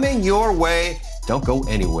coming your way. Don't go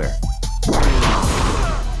anywhere.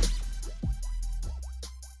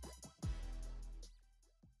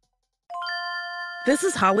 This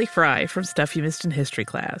is Holly Fry from Stuff You Missed in History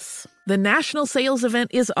Class. The national sales event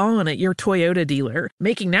is on at your Toyota dealer,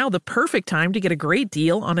 making now the perfect time to get a great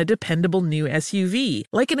deal on a dependable new SUV,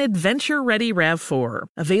 like an adventure-ready RAV4.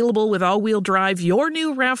 Available with all-wheel drive, your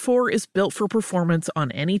new RAV4 is built for performance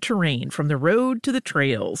on any terrain, from the road to the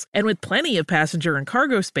trails. And with plenty of passenger and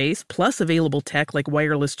cargo space, plus available tech like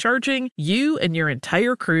wireless charging, you and your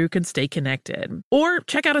entire crew can stay connected. Or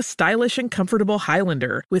check out a stylish and comfortable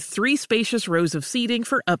Highlander with 3 spacious rows of seating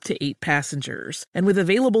for up to 8 passengers. And with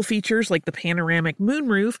available features like the panoramic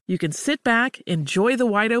moonroof, you can sit back, enjoy the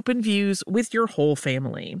wide open views with your whole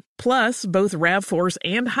family. Plus, both RAV4s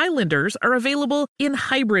and Highlanders are available in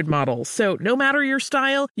hybrid models, so no matter your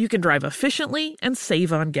style, you can drive efficiently and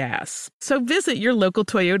save on gas. So visit your local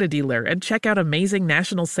Toyota dealer and check out amazing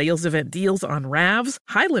national sales event deals on RAVs,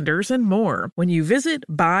 Highlanders, and more when you visit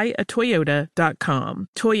buyatoyota.com.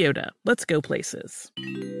 Toyota, let's go places.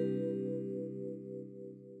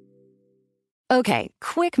 Okay,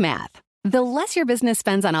 quick math. The less your business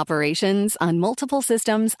spends on operations, on multiple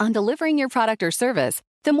systems, on delivering your product or service,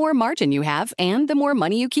 the more margin you have and the more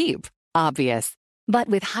money you keep. Obvious. But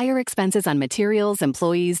with higher expenses on materials,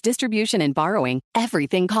 employees, distribution, and borrowing,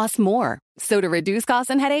 everything costs more. So to reduce costs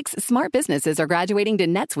and headaches, smart businesses are graduating to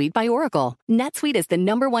NetSuite by Oracle. NetSuite is the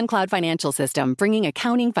 #1 cloud financial system, bringing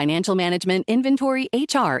accounting, financial management, inventory,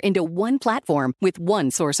 HR into one platform with one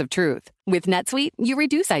source of truth. With NetSuite, you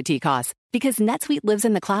reduce IT costs because NetSuite lives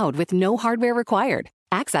in the cloud with no hardware required,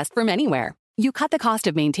 accessed from anywhere. You cut the cost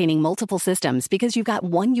of maintaining multiple systems because you've got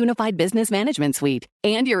one unified business management suite.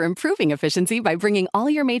 And you're improving efficiency by bringing all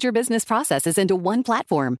your major business processes into one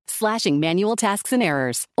platform, slashing manual tasks and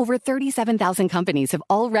errors. Over 37,000 companies have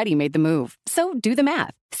already made the move. So do the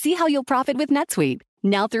math. See how you'll profit with NetSuite.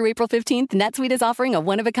 Now through April 15th, NetSuite is offering a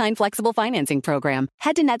one-of-a-kind flexible financing program.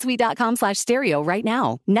 Head to netsuite.com/stereo right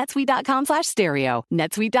now. netsuite.com/stereo.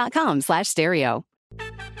 netsuite.com/stereo.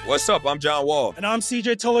 What's up? I'm John Wall. And I'm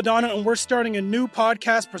CJ Toledano, and we're starting a new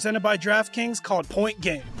podcast presented by DraftKings called Point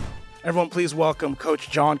Game. Everyone, please welcome Coach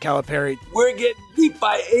John Calipari. We're getting beat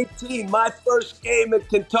by 18. My first game in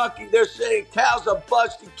Kentucky, they're saying Cal's a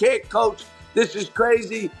bust. He can't coach. This is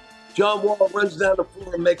crazy. John Wall runs down the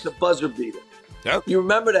floor and makes a buzzer beater. Yep. You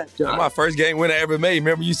remember that, John? That's my first game winner I ever made.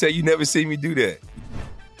 Remember you said you never see me do that.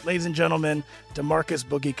 Ladies and gentlemen, DeMarcus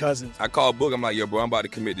Boogie Cousins. I called Boog. I'm like, yo, bro, I'm about to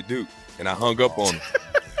commit to Duke. And I hung up on him.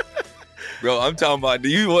 Bro, I'm talking about, do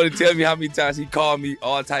you want to tell me how many times he called me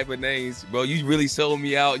all type of names? Bro, you really sold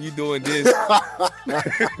me out. You doing this.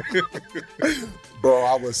 Bro,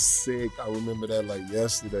 I was sick. I remember that like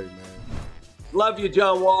yesterday, man. Love you,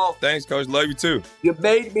 John Wall. Thanks, Coach. Love you, too. You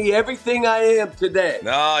made me everything I am today.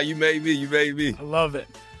 Nah, you made me. You made me. I love it.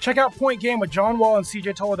 Check out Point Game with John Wall and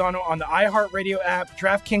CJ Toledano on the iHeartRadio app,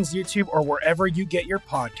 DraftKings YouTube, or wherever you get your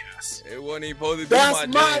podcasts. It wasn't even supposed to be That's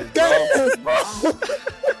my dance, bro.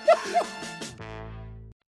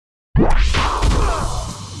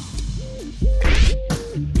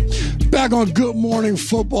 Back on Good Morning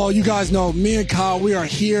Football. You guys know me and Kyle, we are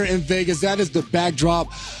here in Vegas. That is the backdrop.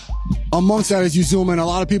 Amongst that, as you zoom in, a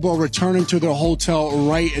lot of people are returning to their hotel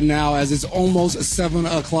right now as it's almost 7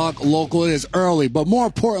 o'clock local. It is early, but more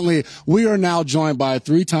importantly, we are now joined by a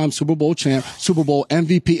 3-time Super Bowl champ, Super Bowl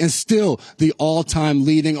MVP, and still the all-time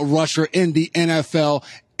leading rusher in the NFL,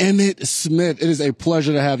 Emmitt Smith. It is a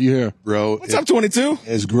pleasure to have you here. Bro. What's up, 22?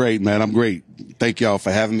 It's great, man. I'm great. Thank y'all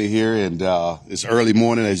for having me here. And it's early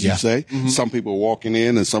morning, as you say. Mm-hmm. Some people are walking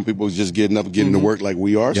in and some people are just getting up and getting to work like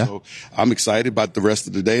we are. So I'm excited about the rest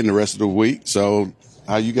of the day and the rest of the week. So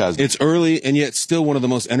how you guys doing? It's early and yet still one of the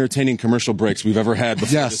most entertaining commercial breaks we've ever had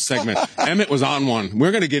before this segment. Emmitt was on one.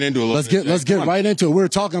 We're going to get into a little bit. Let's get right into it. We're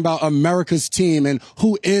talking about America's team and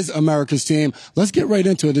who is America's team. Let's get right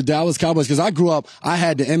into it. The Dallas Cowboys, because I grew up, I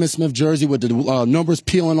had the Emmitt Smith jersey with the numbers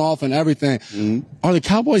peeling off and everything. Mm-hmm. Are the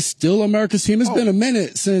Cowboys still America's team? It's been a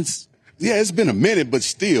minute since... Yeah, it's been a minute, but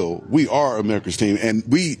still, we are America's team, and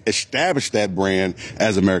we established that brand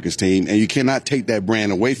as America's team, and you cannot take that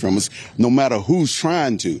brand away from us, no matter who's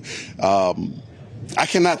trying to. I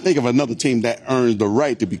cannot think of another team that earns the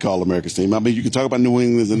right to be called America's team. I mean, you can talk about New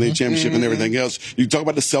England and their championship and everything else. You can talk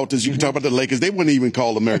about the Celtics. You can talk about the Lakers. They wouldn't even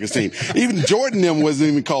call America's team. Even Jordan them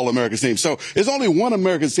wasn't even called America's team. So there's only one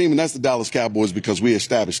America's team, and that's the Dallas Cowboys because we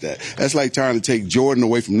established that. That's like trying to take Jordan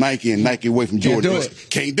away from Nike and Nike away from Jordan.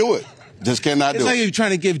 Can't do it. Just cannot do it. It's like you're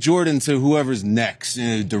trying to give Jordan to whoever's next,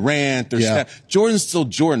 Durant or Steph. Jordan's still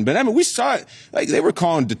Jordan. But I mean, we saw it. Like they were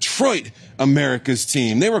calling Detroit America's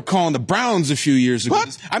team. They were calling the Browns a few years ago.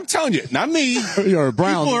 What? I'm telling you, not me. You're a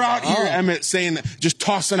Brown. People are out here, Emmitt, saying just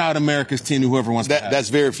tossing out America's team to whoever wants to have it. That's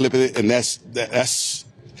very flippant, and that's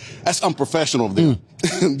unprofessional of them,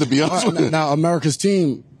 to be honest with you. Now, America's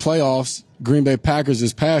team playoffs, Green Bay Packers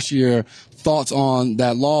this past year. Thoughts on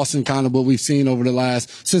that loss and kind of what we've seen over the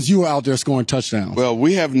last, since you were out there scoring touchdowns? Well,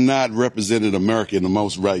 we have not represented America in the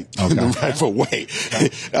most rightful way.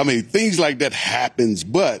 I mean, things like that happens,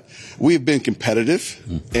 but we've been competitive,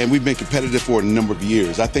 and we've been competitive for a number of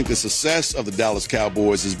years. I think the success of the Dallas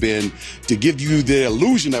Cowboys has been to give you the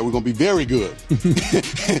illusion that we're going to be very good.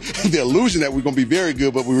 The illusion that we're going to be very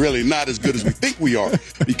good, but we're really not as good as we think we are.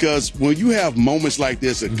 Because when you have moments like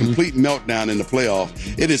this, a complete meltdown in the playoff,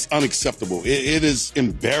 it is unacceptable. It is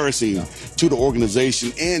embarrassing to the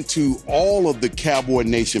organization and to all of the Cowboy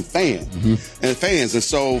Nation fans. And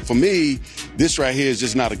so for me, this right here is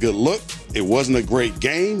just not a good look. It wasn't a great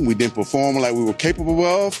game. We didn't perform like we were capable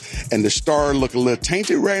of. And the star look a little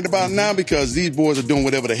tainted right about now because these boys are doing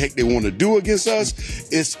whatever the heck they want to do against us.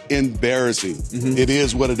 It's embarrassing. It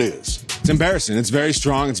is what it is. It's embarrassing. It's very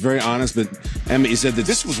strong. It's very honest. But Emmitt, you said that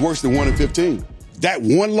this was worse than 1-15. That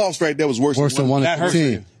one loss right there was worse than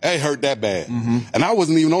 1-15. It hurt that bad. And I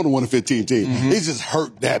wasn't even on the 1-15 team. It just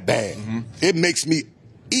hurt that bad. It makes me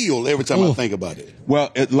ill every time I think about it.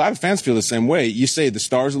 Well, a lot of fans feel the same way. You say the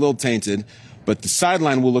star's a little tainted, but the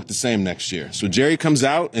sideline will look the same next year. So Jerry comes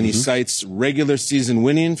out and he cites regular season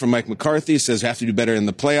winning from Mike McCarthy, says have to do better in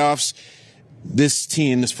the playoffs. This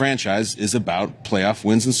team, this franchise, is about playoff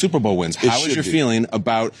wins and Super Bowl wins. How is your feeling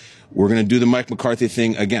about we're going to do the Mike McCarthy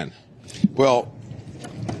thing again? Well,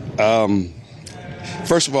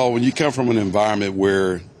 first of all, when you come from an environment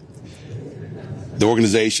where the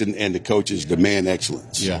organization and the coaches demand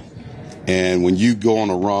excellence, and when you go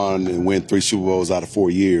on a run and win 3 Super Bowls out of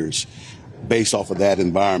 4 years based off of that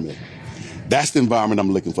environment, that's the environment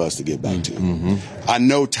I'm looking for us to get back to. I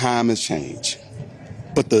know time has changed,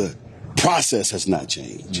 but the process has not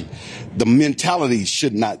changed. The mentality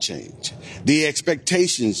should not change. The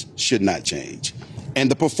expectations should not change. And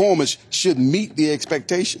the performance should meet the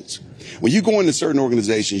expectations. When you go into certain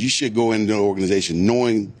organizations, you should go into an organization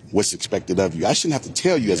knowing what's expected of you. I shouldn't have to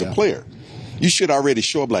tell you as a player. You should already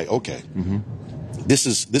show up like, okay, this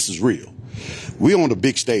is real. We're on the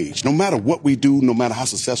big stage. No matter what we do, no matter how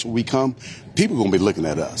successful we come, people are going to be looking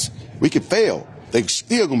at us. We could fail. They're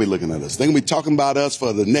still going to be looking at us. They're going to be talking about us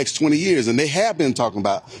for the next 20 years. And they have been talking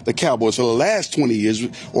about the Cowboys for the last 20 years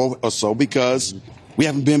or so because we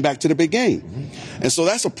haven't been back to the big game. And so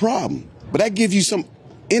that's a problem. But that gives you some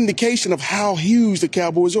indication of how huge the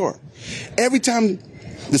Cowboys are. Every time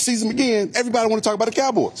the season begins, everybody want to talk about the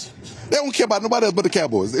Cowboys. They don't care about nobody else but the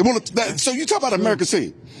Cowboys. They want to, so you talk about America's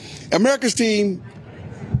team. America's team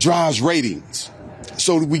drives ratings.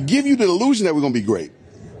 So we give you the illusion that we're going to be great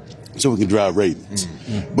so we can drive ratings.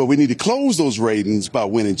 But we need to close those ratings by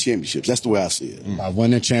winning championships. That's the way I see it. By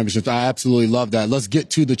winning championships. I absolutely love that. Let's get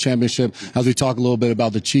to the championship as we talk a little bit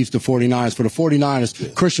about the Chiefs, the 49ers. For the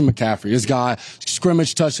 49ers, Christian McCaffrey, this guy,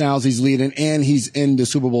 scrimmage touchdowns he's leading, and he's in the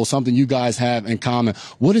Super Bowl, something you guys have in common.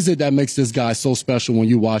 What is it that makes this guy so special when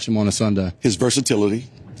you watch him on a Sunday? His versatility,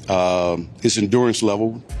 his endurance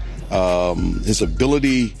level, his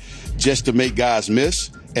ability just to make guys miss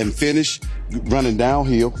and finish running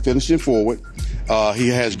downhill, finishing forward. He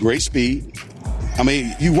has great speed. I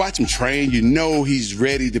mean, you watch him train, you know he's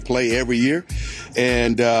ready to play every year,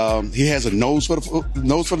 and he has a nose for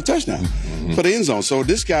the touchdown, for the end zone. So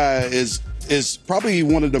this guy is probably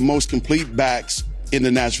one of the most complete backs in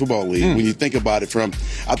the National Football League. When you think about it,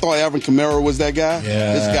 I thought Alvin Kamara was that guy.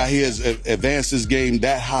 Yeah. This guy, he has advanced his game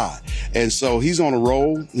that high, and so he's on a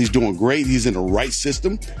roll. He's doing great. He's in the right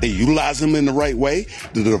system. They utilize him in the right way.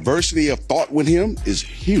 The diversity of thought with him is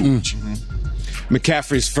huge.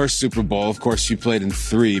 McCaffrey's first Super Bowl, of course, you played in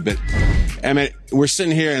 3, but Emmitt, we're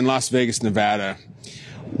sitting here in Las Vegas, Nevada.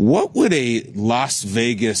 What would a Las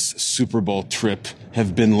Vegas Super Bowl trip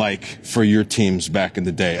have been like for your teams back in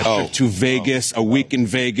the day? A trip to Vegas, a week in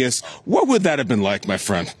Vegas. What would that have been like, my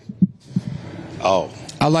friend?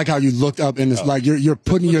 I like how you looked up and it's like you're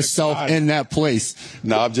putting yourself in that place.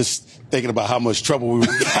 No, I'm just thinking about how much trouble we would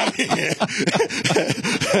have got in.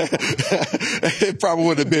 It probably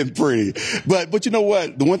would have been pretty. But you know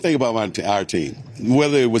what? The one thing about our team,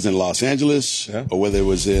 whether it was in Los Angeles or whether it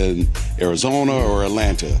was in Arizona or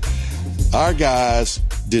Atlanta, our guys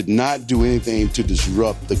did not do anything to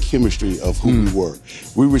disrupt the chemistry of who we were.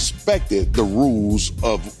 We respected the rules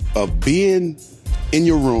of being in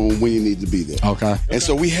your room when you need to be there. Okay. And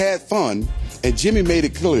so we had fun. And Jimmy made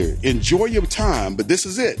it clear, enjoy your time, but this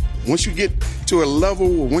is it. Once you get to a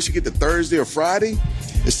level, or once you get to Thursday or Friday,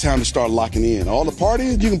 it's time to start locking in. All the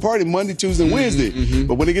partying, you can party Monday, Tuesday, and Wednesday.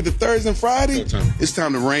 But when they get to Thursday and Friday, it's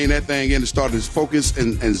time to rein that thing in and start to focus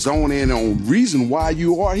and zone in on reason why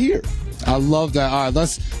you are here. I love that. All right,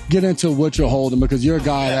 let's get into what you're holding because you're a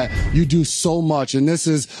guy that you do so much. And this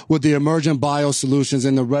is with the Emergent Biosolutions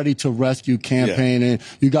and the Ready to Rescue campaign. And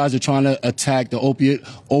you guys are trying to attack the opiate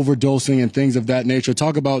overdosing and things of that nature.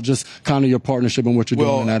 Talk about just kind of your partnership and what you're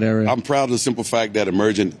doing in that area. I'm proud of the simple fact that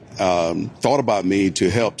Emergent thought about me to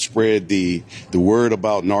help spread the word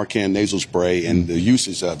about Narcan nasal spray and the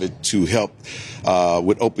usage of it to help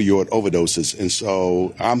with opioid overdoses. And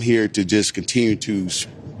so I'm here to just continue to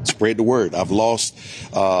spread the word. I've lost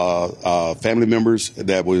family members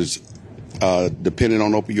that was dependent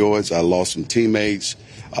on opioids. I lost some teammates,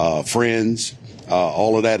 friends.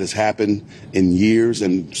 All of that has happened in years,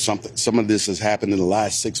 and some of this has happened in the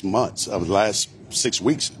last 6 months, the last 6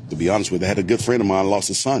 weeks, to be honest with you. I had a good friend of mine lost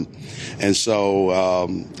his son. And so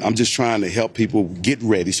I'm just trying to help people get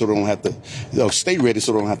ready so they don't have to, stay ready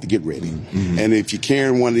so they don't have to get ready. And if you're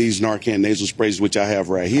carrying one of these Narcan nasal sprays, which I have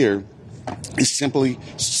right here, it's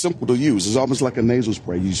simple to use. It's almost like a nasal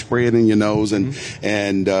spray. You spray it in your nose, and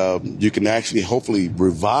you can actually hopefully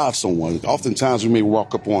revive someone. Oftentimes, we may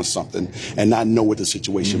walk up on something and not know what the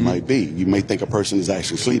situation might be. You may think a person is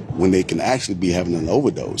actually asleep when they can actually be having an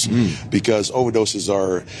overdose, because overdoses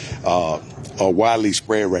are widely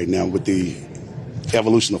spread right now with the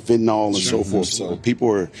evolution of fentanyl and so forth. So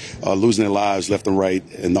people are losing their lives left and right,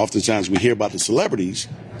 and oftentimes we hear about the celebrities,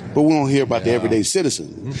 but we don't hear about the everyday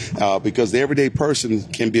citizen, because the everyday person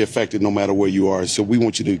can be affected no matter where you are. So we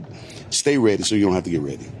want you to stay ready so you don't have to get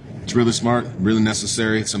ready. It's really smart, really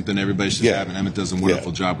necessary, something everybody should have, and Emmitt does a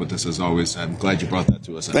wonderful job with this as always. I'm glad you brought that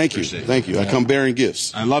to us. Thank you. Thank you. I come bearing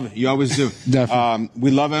gifts. I love it. You always do. Definitely.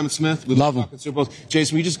 We love Emmitt Smith. We love him. Super Bowls.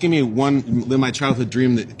 Jason, will you just give me my childhood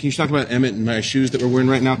dream? Can you talk about Emmitt and my shoes that we're wearing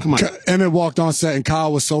right now? Come on. Emmitt walked on set, and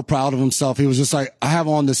Kyle was so proud of himself. He was just like, I have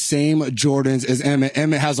on the same Jordans as Emmitt.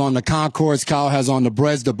 Emmitt has on the Concords. Kyle has on the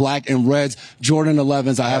Breads, the black and reds, Jordan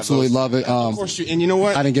 11s. I absolutely love it. Of course you. And you know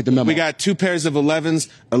what? I didn't get the memo. We got 2 pairs of 11s.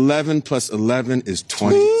 11 plus 11 is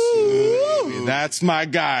 22. That's my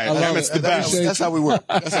guy. Emmitt's the best. That's how we work.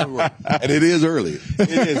 And it is early. It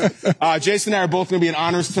is. Jason and I are both going to be in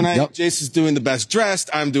honors tonight. Yep. Jason's doing the best dressed.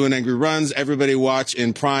 I'm doing Angry Runs. Everybody watch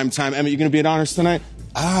in prime time. Emmitt, you going to be in honors tonight?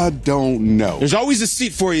 I don't know. There's always a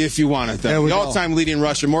seat for you if you want it, though. The all-time leading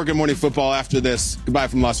rusher. More Good Morning Football after this. Goodbye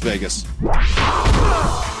from Las Vegas.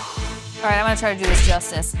 All right, I'm going to try to do this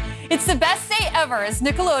justice. It's the best day ever as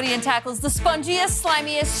Nickelodeon tackles the spongiest,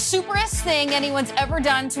 slimiest, superest thing anyone's ever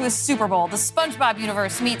done to a Super Bowl. The SpongeBob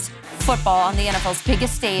universe meets football on the NFL's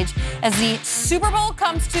biggest stage as the Super Bowl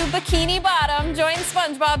comes to Bikini Bottom. Join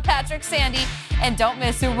SpongeBob, Patrick, Sandy, and don't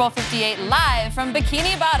miss Super Bowl 58 live from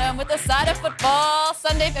Bikini Bottom with a side of football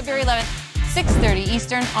Sunday, February 11th, 6:30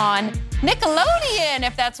 Eastern on Nickelodeon,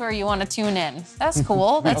 if that's where you want to tune in. That's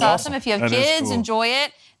cool. That's awesome. If you have kids, enjoy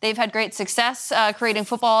it. They've had great success creating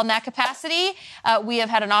football in that capacity. We have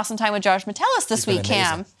had an awesome time with Josh Metellus this week,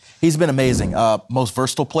 Cam. He's been amazing. Most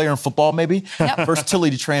versatile player in football, maybe. Yep.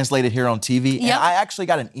 Versatility translated here on TV. Yep. And I actually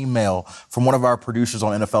got an email from one of our producers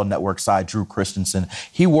on NFL Network side, Drew Christensen.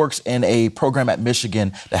 He works in a program at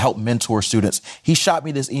Michigan to help mentor students. He shot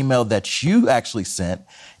me this email that you actually sent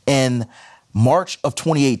in March of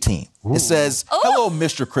 2018. It says, "Hello,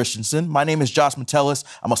 Mr. Christensen. My name is Josh Metellus.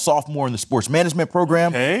 I'm a sophomore in the sports management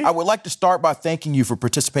program. I would like to start by thanking you for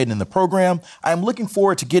participating in the program. I am looking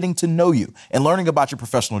forward to getting to know you and learning about your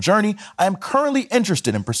professional journey. I am currently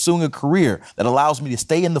interested in pursuing a career that allows me to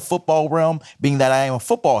stay in the football realm, being that I am a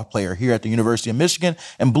football player here at the University of Michigan,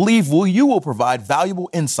 and believe you will provide valuable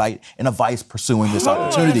insight and advice pursuing this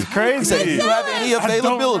opportunity." That's crazy. He said, if you have any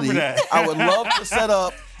availability, I would love to set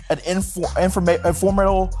up an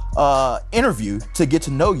informal interview to get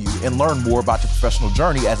to know you and learn more about your professional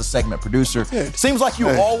journey as a segment producer. Seems like you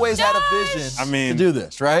always had a vision to do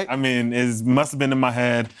this, right? I mean, it must have been in my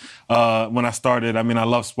head when I started. I mean, I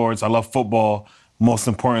love sports. I love football, most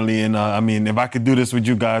importantly. And, I mean, if I could do this with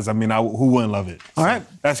you guys, I mean, who wouldn't love it? All right.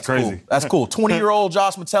 That's crazy. Cool. That's cool. 20-year-old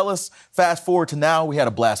Josh Metellus, fast forward to now, we had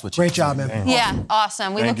a blast with you. Great job, man. Yeah,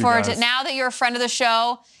 awesome. We Thank look you, forward guys. to now that you're a friend of the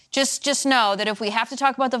show. Just know that if we have to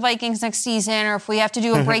talk about the Vikings next season, or if we have to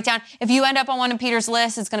do a breakdown, if you end up on one of Peter's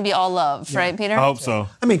lists, it's going to be all love, right, Peter? I hope so.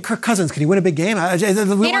 I mean, Kirk Cousins, can he win a big game? Peter,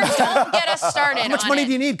 don't get us started. How much money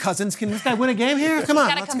do you need, Cousins? Can this guy win a game here? Come on, He's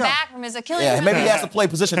got to let's come go. back from his Achilles. Yeah, maybe he injury. has to play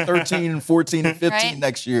position 13 and 14 and 15 Right.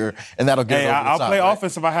 next year, and that'll get Hey, it over I'll the top, play right?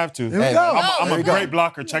 offense if I have to. There we go. I'm There a we go. great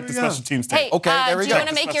blocker. Check the special teams tape. Hey, do you want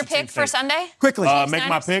to make your pick for Sunday? Quickly. Make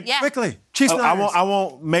my pick? Yeah. Quickly. Chiefs Niners. I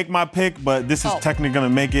won't make my pick, but this is technically going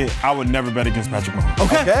to make it. I would never bet against Patrick Mahomes.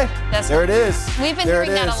 Okay. That's there it is. We've been There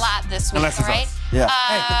hearing it that is. a lot this week, Unless all it's right? us.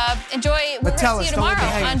 Yeah. Enjoy. We'll see Metellus, you don't let tomorrow me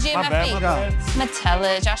hang. on My bad, GMFB. my bad.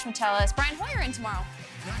 Metellus, Josh Metellus, Brian Hoyer in tomorrow.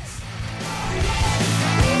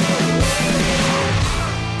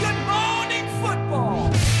 Good morning, football.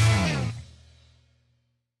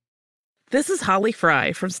 This is Holly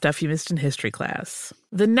Fry from Stuff You Missed in History class.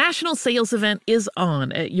 The national sales event is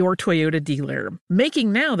on at your Toyota dealer,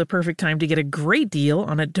 making now the perfect time to get a great deal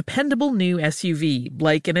on a dependable new SUV,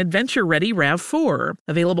 like an adventure-ready RAV4.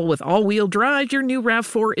 Available with all-wheel drive, your new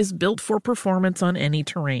RAV4 is built for performance on any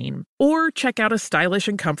terrain. Or check out a stylish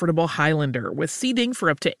and comfortable Highlander with seating for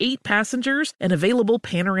up to 8 passengers and available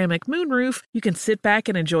panoramic moonroof. You can sit back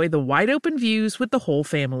and enjoy the wide-open views with the whole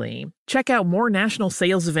family. Check out more national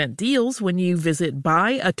sales event deals when you visit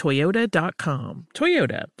buyatoyota.com.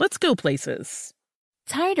 Toyota, let's go places.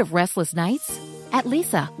 Tired of restless nights? At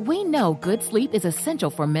Leesa, we know good sleep is essential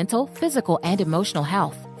for mental, physical, and emotional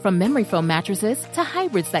health. From memory foam mattresses to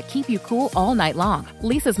hybrids that keep you cool all night long,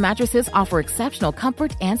 Leesa's mattresses offer exceptional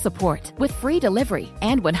comfort and support with free delivery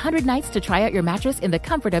and 100 nights to try out your mattress in the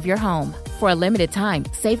comfort of your home. For a limited time,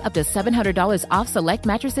 save up to $700 off select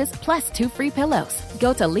mattresses plus 2 free pillows.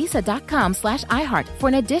 Go to leesa.com/iHeart for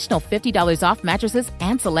an additional $50 off mattresses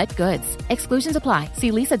and select goods. Exclusions apply.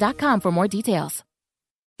 See leesa.com for more details.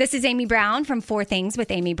 This is Amy Brown from 4 Things with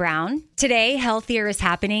Amy Brown. Today, healthier is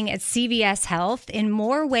happening at CVS Health in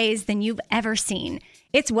more ways than you've ever seen.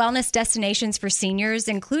 It's wellness destinations for seniors,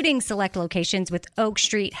 including select locations with Oak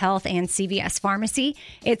Street Health and CVS Pharmacy.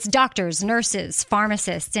 It's doctors, nurses,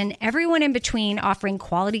 pharmacists, and everyone in between offering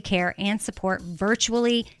quality care and support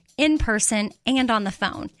virtually, in person, and on the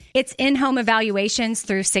phone. It's in-home evaluations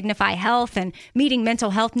through Signify Health and meeting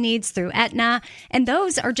mental health needs through Aetna. And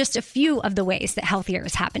those are just a few of the ways that healthier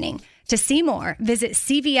is happening. To see more, visit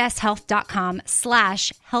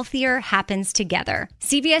cvshealth.com/healthier happens together.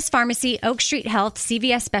 CVS Pharmacy, Oak Street Health,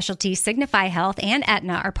 CVS Specialty, Signify Health, and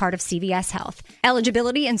Aetna are part of CVS Health.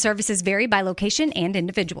 Eligibility and services vary by location and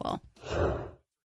individual.